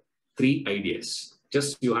the three ideas.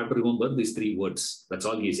 Just you have to remember these three words. That's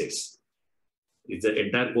all he says. It's the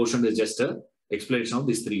entire portion is just an explanation of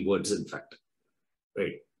these three words, in fact.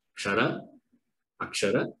 Right? Kshara,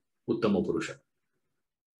 Akshara, Uttama Purusha.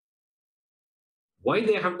 Why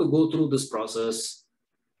they have to go through this process?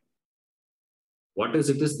 What is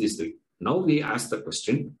it is these three? Now we ask the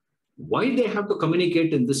question, why they have to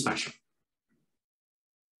communicate in this fashion?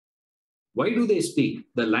 Why do they speak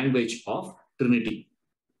the language of Trinity?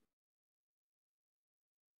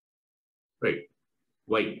 Right?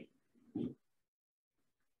 Why?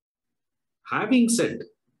 Having said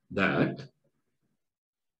that,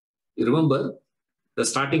 you remember the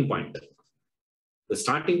starting point. The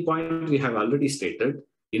starting point we have already stated.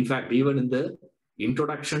 In fact, even in the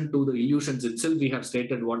introduction to the illusions itself, we have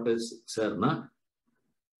stated what is Sarna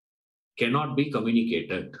cannot be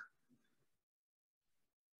communicated.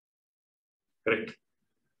 Correct?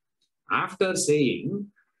 After saying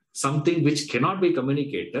something which cannot be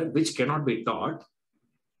communicated, which cannot be taught,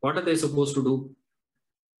 what are they supposed to do?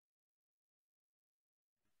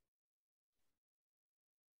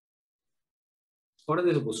 What are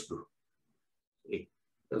they supposed to do?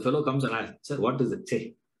 The fellow comes and asks, sir, what is it?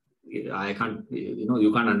 Say, I can't,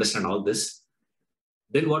 you can't understand all this.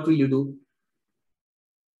 Then what will you do?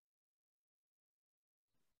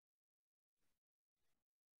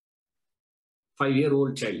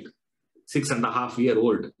 Five-year-old child,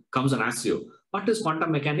 6.5-year-old comes and asks you, what is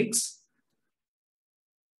quantum mechanics?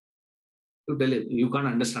 You tell him, you can't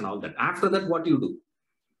understand all that. After that, what you do?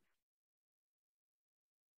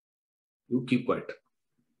 You keep quiet.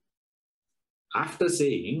 After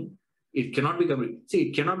saying it cannot be communicated. See,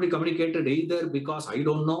 it cannot be communicated either because I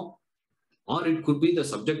don't know, or it could be the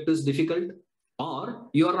subject is difficult, or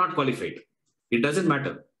you are not qualified. It doesn't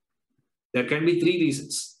matter. There can be three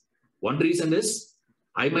reasons. One reason is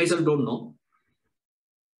I myself don't know.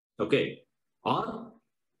 Okay. Or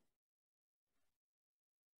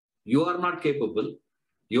you are not capable.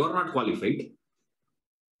 You are not qualified.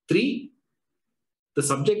 Three, the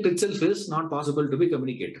subject itself is not possible to be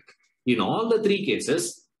communicated. In all the three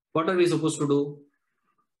cases, what are we supposed to do?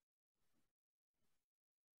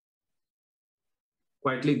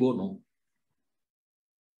 Quietly go no.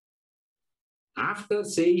 After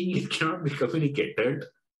saying it cannot be communicated,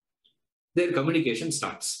 their communication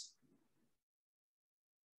starts.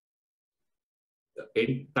 The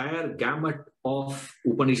entire gamut of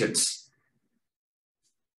Upanishads,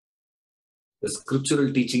 the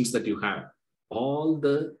scriptural teachings that you have, all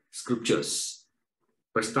the scriptures,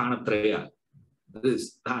 Prasthanatraya,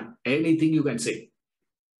 this, that, anything you can say,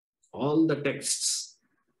 all the texts,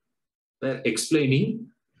 they're explaining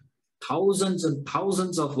thousands and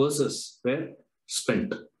thousands of verses were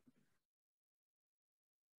spent.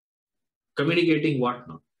 Communicating what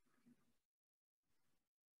now?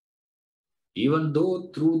 Even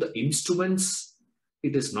though through the instruments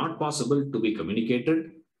it is not possible to be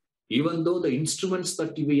communicated, even though the instruments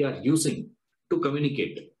that we are using to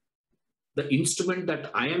communicate, the instrument that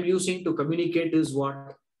I am using to communicate is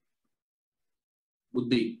what?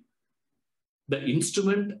 Buddhi. The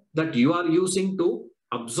instrument that you are using to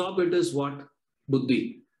absorb it is what?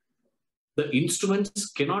 Buddhi. The instruments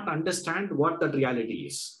cannot understand what that reality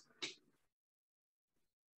is.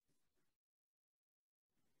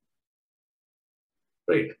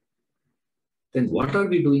 Right. Then what are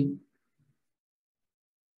we doing?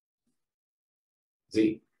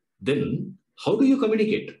 See, then how do you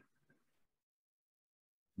communicate?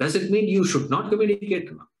 Does it mean you should not communicate?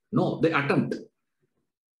 No, they attempt.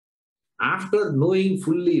 After knowing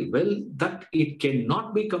fully well that it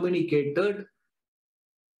cannot be communicated,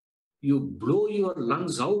 you blow your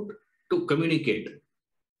lungs out to communicate.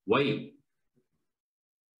 Why?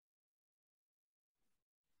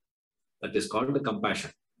 That is called the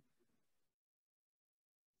compassion.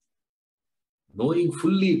 Knowing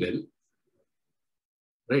fully well,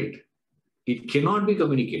 right, it cannot be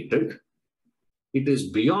communicated. It is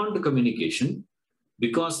beyond communication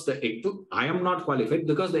because I am not qualified,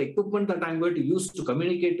 because the equipment that I'm going to use to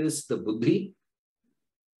communicate is the buddhi.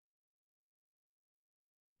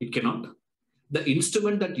 It cannot. The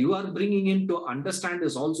instrument that you are bringing in to understand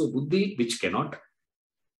is also buddhi, which cannot.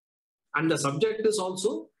 And the subject is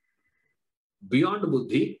also beyond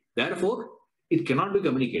buddhi. Therefore, it cannot be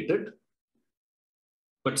communicated.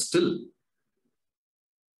 But still,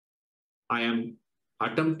 I am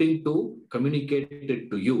attempting to communicate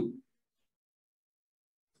it to you.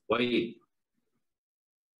 Why?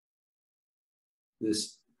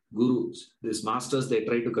 These gurus, these masters, they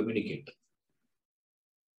try to communicate.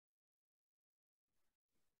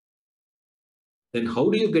 Then how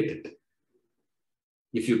do you get it?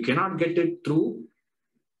 If you cannot get it through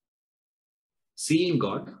seeing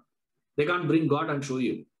God, they can't bring God and show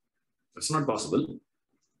you. That's not possible.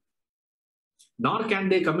 Nor can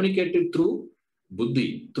they communicate it through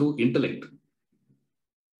buddhi, through intellect.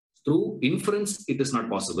 Through inference, it is not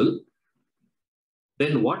possible.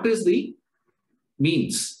 Then what is the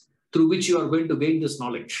means through which you are going to gain this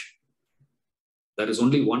knowledge? There is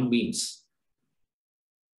only one means.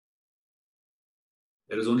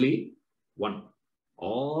 There is only one.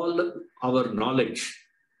 All our knowledge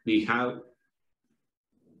we have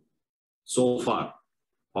so far,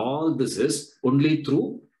 all this is only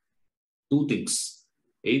through two things,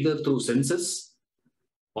 either through senses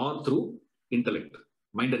or through intellect,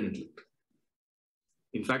 mind and intellect.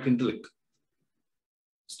 In fact, intellect.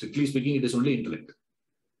 Strictly speaking, it is only intellect.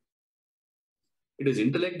 It is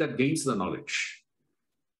intellect that gains the knowledge.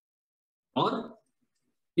 Or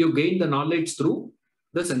you gain the knowledge through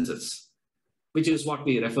the senses, which is what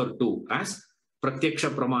we refer to as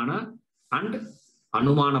pratyaksha pramana and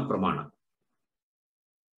anumana pramana.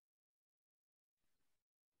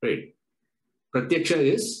 Right. Pratyaksha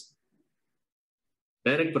is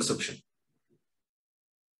direct perception.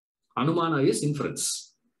 Anumana is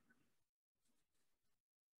inference.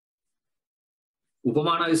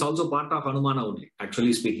 Upamana is also part of Anumana only,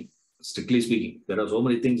 actually speaking, strictly speaking. There are so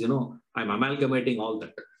many things, I'm amalgamating all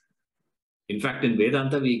that. In fact, in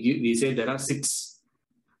Vedanta, we say there are six.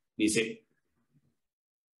 We say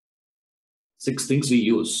 6 things we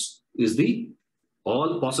use is the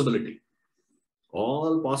all possibility.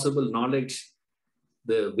 All possible knowledge,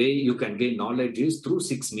 the way you can gain knowledge is through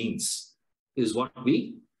 6 means, is what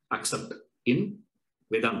we accept in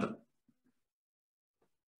Vedanta.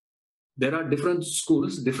 There are different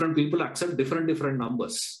schools, different people accept different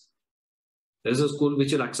numbers. There is a school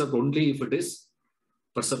which will accept only if it is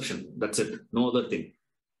perception. That's it. No other thing.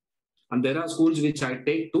 And there are schools which I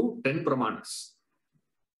take to 10 pramanas.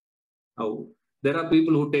 Now, there are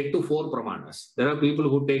people who take to 4 pramanas. There are people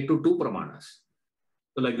who take to 2 pramanas.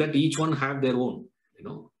 So like that, each one have their own.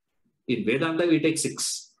 In Vedanta, we take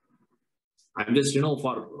 6. I'm just,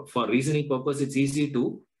 for reasoning purpose, it's easy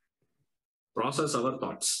to process our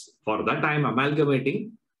thoughts. For that, I am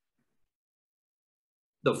amalgamating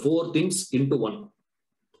the 4 things into one.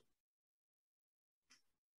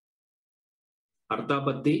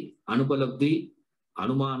 Arthapatti, Anupalabdhi,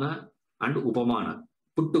 Anumana, and Upamana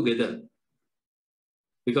put together.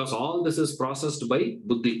 Because all this is processed by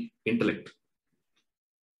buddhi, intellect.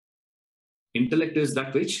 Intellect is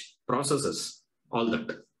that which processes all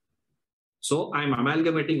that. So I am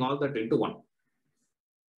amalgamating all that into one.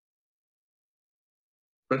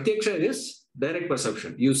 Pratyaksha is direct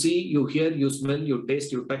perception. You see, you hear, you smell, you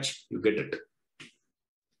taste, you touch, you get it.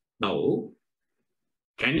 Now,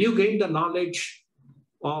 can you gain the knowledge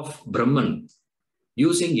of Brahman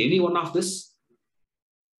using any one of this?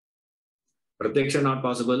 Pratyaksha not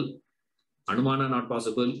possible, Anumana not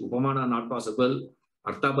possible, Upamana not possible,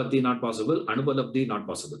 Arthabhati not possible, Anupalabdhi not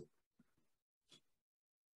possible.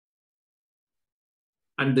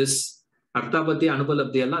 And this Arthabhati,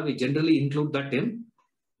 Anupalabdhi Allah, we generally include that in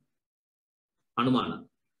Anumana.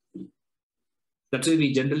 That's why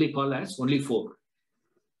we generally call as only 4.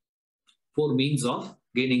 4 means of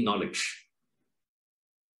gaining knowledge.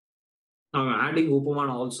 Now I'm adding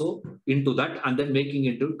Upamana also into that and then making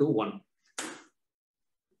it into 1.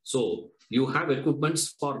 So you have equipments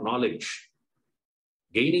for knowledge.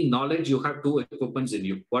 Gaining knowledge, you have 2 equipments in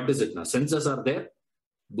you. What is it now? Senses are there,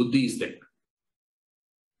 Buddhi is there.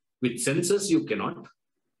 With senses, you cannot.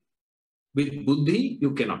 With Buddhi,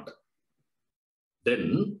 you cannot.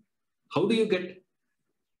 Then, how do you get?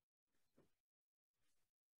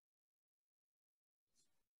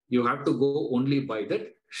 You have to go only by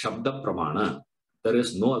that Shabda Pramana. There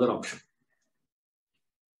is no other option.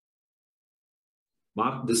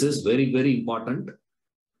 Mark, this is very, very important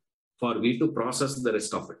for we to process the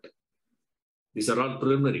rest of it. These are all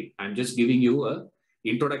preliminary. I'm just giving you an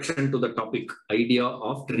introduction to the topic, idea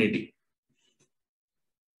of Trinity.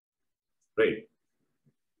 Right.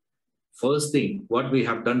 First thing, what we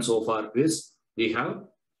have done so far is we have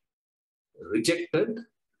rejected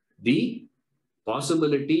the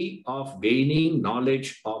possibility of gaining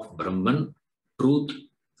knowledge of Brahman, truth,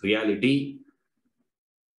 reality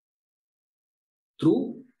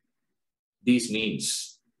through these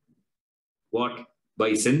means. What?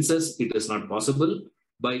 By senses, it is not possible.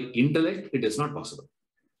 By intellect, it is not possible.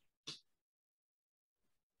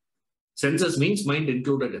 Senses means mind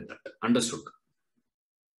included in that. Understood.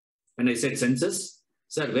 When I said senses,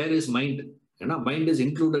 sir, where is mind? You know, mind is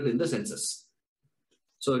included in the senses.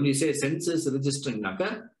 So when you say senses registering,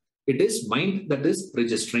 it is mind that is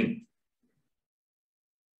registering.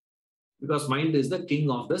 Because mind is the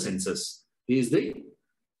king of the senses. He is the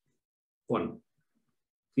one.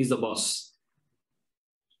 He is the boss.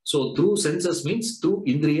 So through senses means through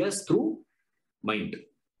indriyas, through mind.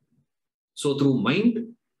 So through mind,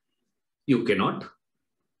 you cannot.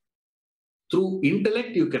 Through intellect,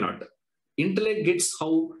 you cannot. Intellect gets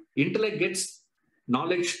how? Intellect gets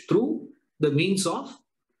knowledge through the means of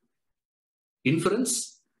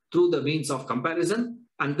inference, through the means of comparison,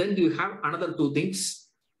 and then you have another 2 things.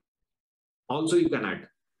 Also you can add.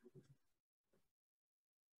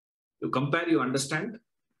 You compare, you understand.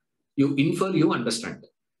 You infer, you understand.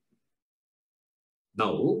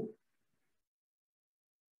 Now,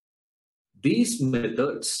 these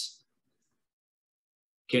methods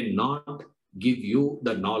cannot give you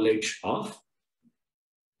the knowledge of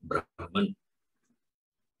Brahman.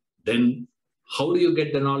 Then, how do you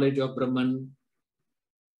get the knowledge of Brahman?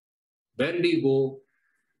 Where do you go?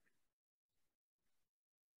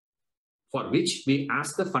 For which we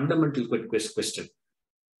ask the fundamental question.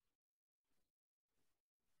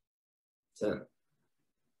 Sir,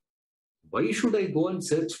 why should I go and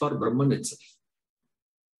search for Brahman itself?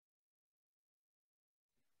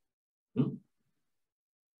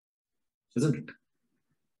 Isn't it?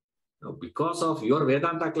 Now, because of your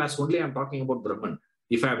Vedanta class only, I'm talking about Brahman.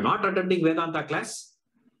 If I am not attending Vedanta class,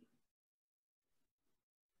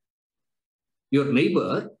 your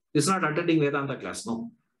neighbor is not attending Vedanta class, no.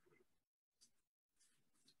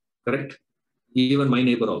 Correct? Even my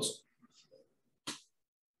neighbor also.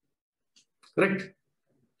 Correct?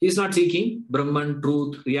 He is not seeking Brahman,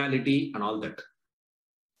 truth, reality, and all that.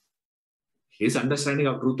 His understanding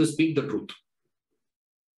of truth is speak the truth.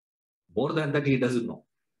 More than that, he doesn't know.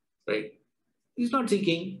 Right? He's not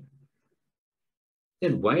seeking.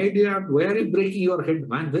 Then why are you breaking your head,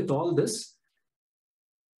 man, with all this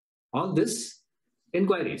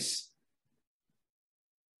inquiries?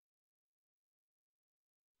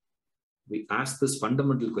 We ask this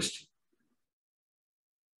fundamental question.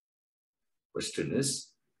 Question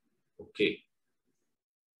is, okay,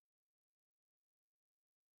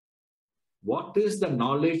 what is the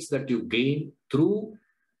knowledge that you gain through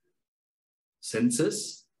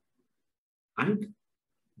senses and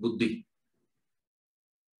buddhi?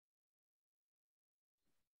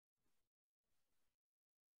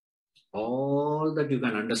 All that you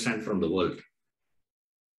can understand from the world,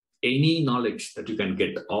 any knowledge that you can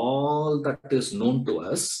get, all that is known to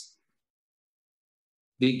us,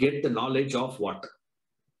 we get the knowledge of what?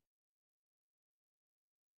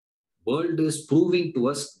 World is proving to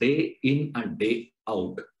us day in and day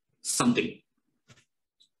out something.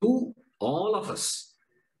 To all of us,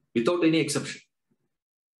 without any exception.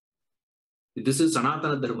 This is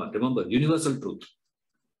Sanatana Dharma, remember, universal truth.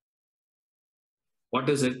 What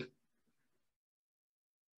is it?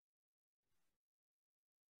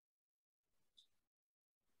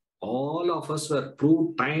 all of us were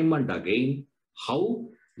proved time and again how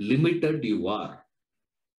limited you are,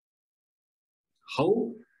 how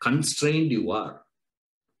constrained you are,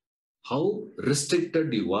 how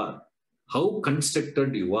restricted you are, how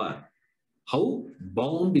constricted you are, how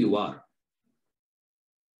bound you are.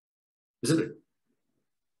 Isn't it?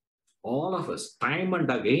 All of us, time and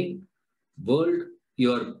again, world,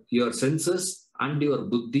 your senses and your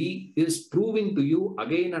buddhi is proving to you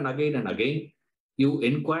again and again and again. You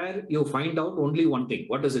inquire, you find out only one thing.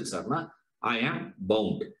 What is it, Sarna? I am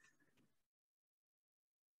bound.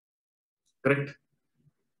 Correct?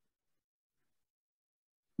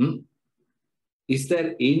 Is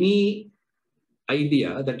there any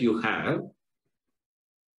idea that you have?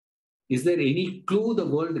 Is there any clue the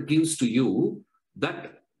world gives to you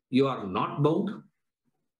that you are not bound?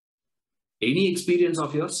 Any experience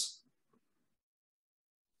of yours?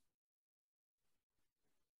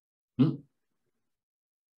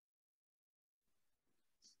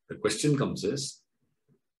 The question comes is,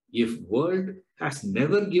 if world has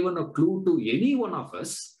never given a clue to any one of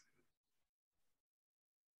us,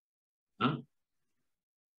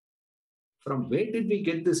 from where did we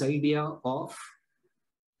get this idea of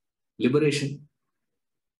liberation?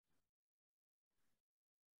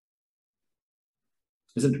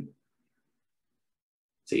 Isn't it?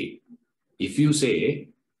 See, if you say,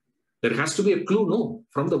 there has to be a clue, no,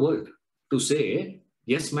 from the world to say,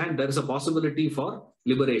 yes, man, there is a possibility for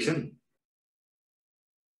liberation.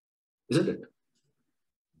 Isn't it?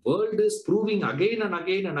 World is proving again and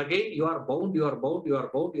again and again, you are bound, you are bound, you are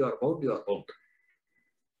bound, you are bound, you are bound.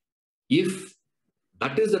 If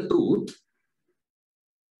that is the truth,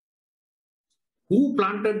 who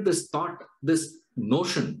planted this thought, this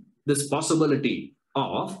notion, this possibility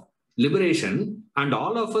of liberation, and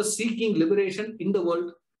all of us seeking liberation in the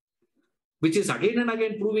world, which is again and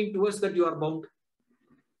again proving to us that you are bound?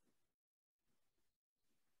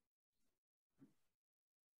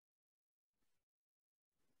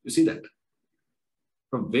 You see that?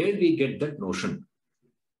 From where we get that notion?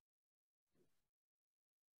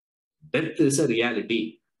 Death is a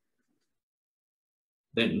reality.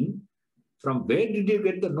 Then, from where did you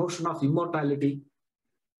get the notion of immortality?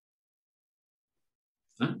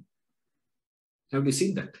 Have you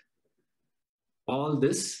seen that? All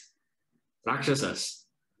this Rakshasas,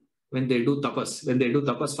 when they do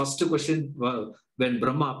tapas, first question, when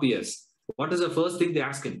Brahma appears, what is the first thing they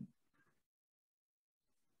ask him?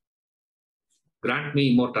 Grant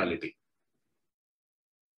me immortality.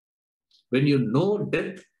 When you know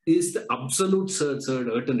death is the absolute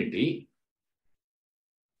certainty,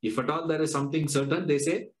 if at all there is something certain, they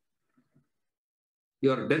say,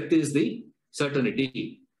 your death is the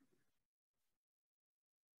certainty.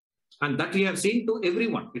 And that we have seen to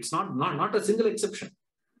everyone. It's not a single exception.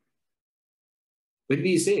 When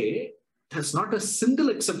we say there's not a single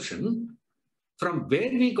exception, from where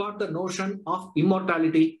we got the notion of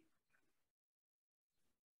immortality?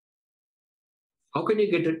 How can you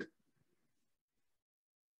get it?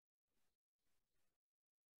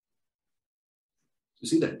 You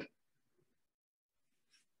see that?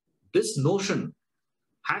 This notion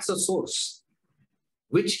has a source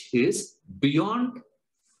which is beyond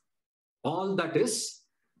all that is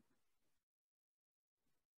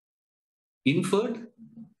inferred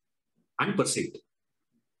and perceived.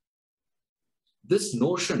 This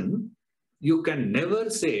notion, you can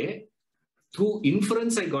never say, through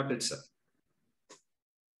inference I got it, sir.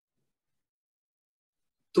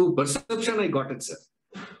 Through perception I got it, sir.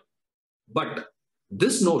 But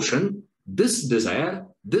this notion, this desire,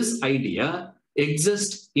 this idea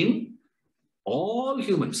exists in all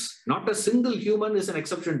humans. Not a single human is an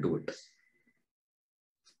exception to it.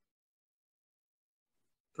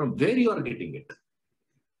 From where you are getting it?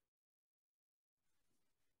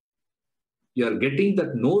 You are getting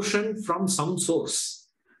that notion from some source.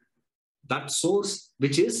 That source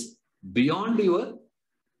which is beyond your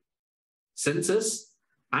senses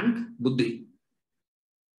and buddhi.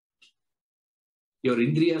 Your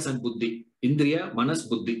indriyas and buddhi. Indriya, manas,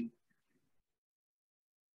 buddhi.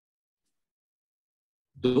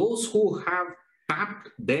 Those who have tapped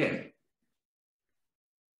there,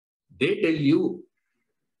 they tell you,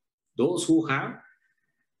 those who have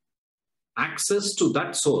access to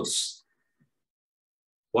that source,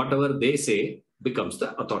 whatever they say becomes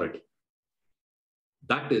the authority.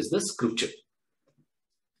 That is the scripture.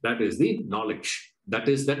 That is the knowledge. That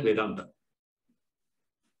is that Vedanta.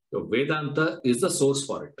 So Vedanta is the source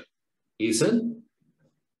for it. It's an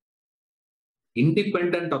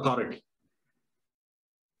independent authority.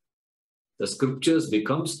 The scriptures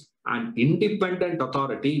becomes an independent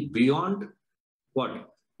authority beyond what?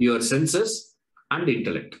 Your senses and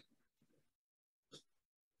intellect.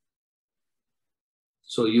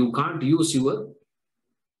 So you can't use your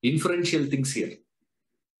inferential things here.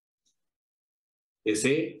 They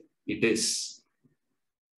say it is.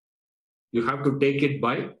 You have to take it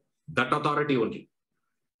by that authority only.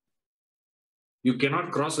 You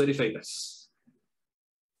cannot cross-verify this.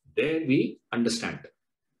 There we understand.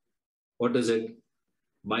 What is it?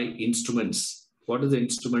 My instruments. What is the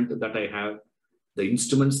instrument that I have? The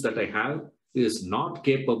instruments that I have is not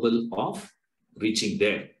capable of reaching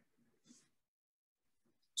there.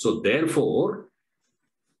 So therefore,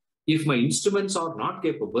 if my instruments are not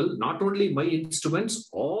capable, not only my instruments,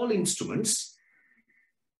 all instruments,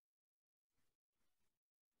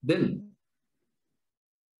 then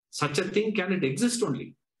such a thing can it exist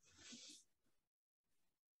only?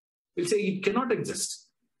 We'll say it cannot exist.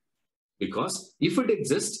 Because if it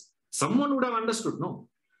exists, someone would have understood, no?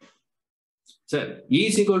 Sir, E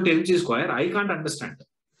is equal to mc square, I can't understand.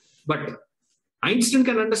 But Einstein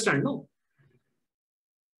can understand, no?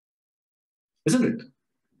 Isn't it?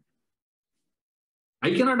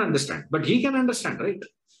 I cannot understand, but he can understand, right?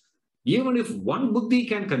 Even if one buddhi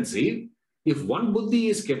can conceive, if one buddhi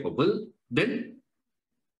is capable, then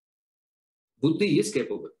buddhi is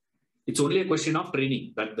capable. It's only a question of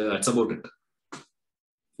training. That's about it.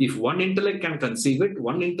 If one intellect can conceive it,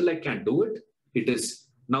 one intellect can do it, it is.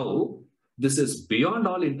 Now, this is beyond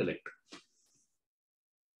all intellect.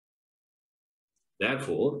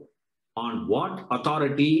 Therefore, on what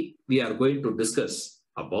authority we are going to discuss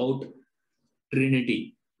about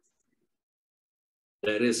Trinity?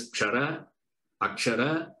 There is Kshara,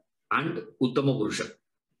 Akshara, and Uttama Purusha.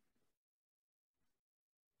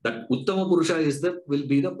 That Uttama Purusha will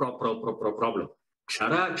be the problem.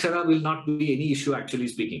 Kshara, Akshara will not be any issue, actually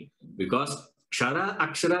speaking, because Kshara,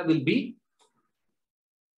 Akshara will be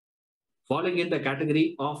falling in the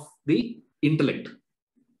category of the intellect.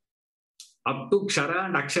 Up to Kshara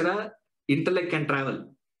and Akshara, intellect can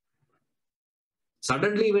travel.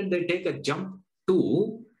 Suddenly, when they take a jump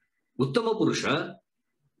to Uttama Purusha,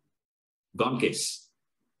 gone case.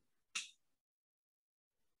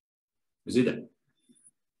 You see that?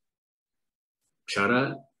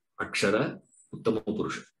 Kshara, Akshara, Uttama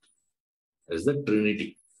Purusha. That is the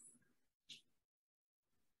Trinity.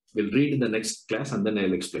 We'll read in the next class and then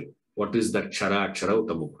I'll explain what is that Kshara, Akshara,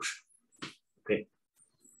 Uttama Purusha. Okay.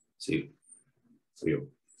 See you.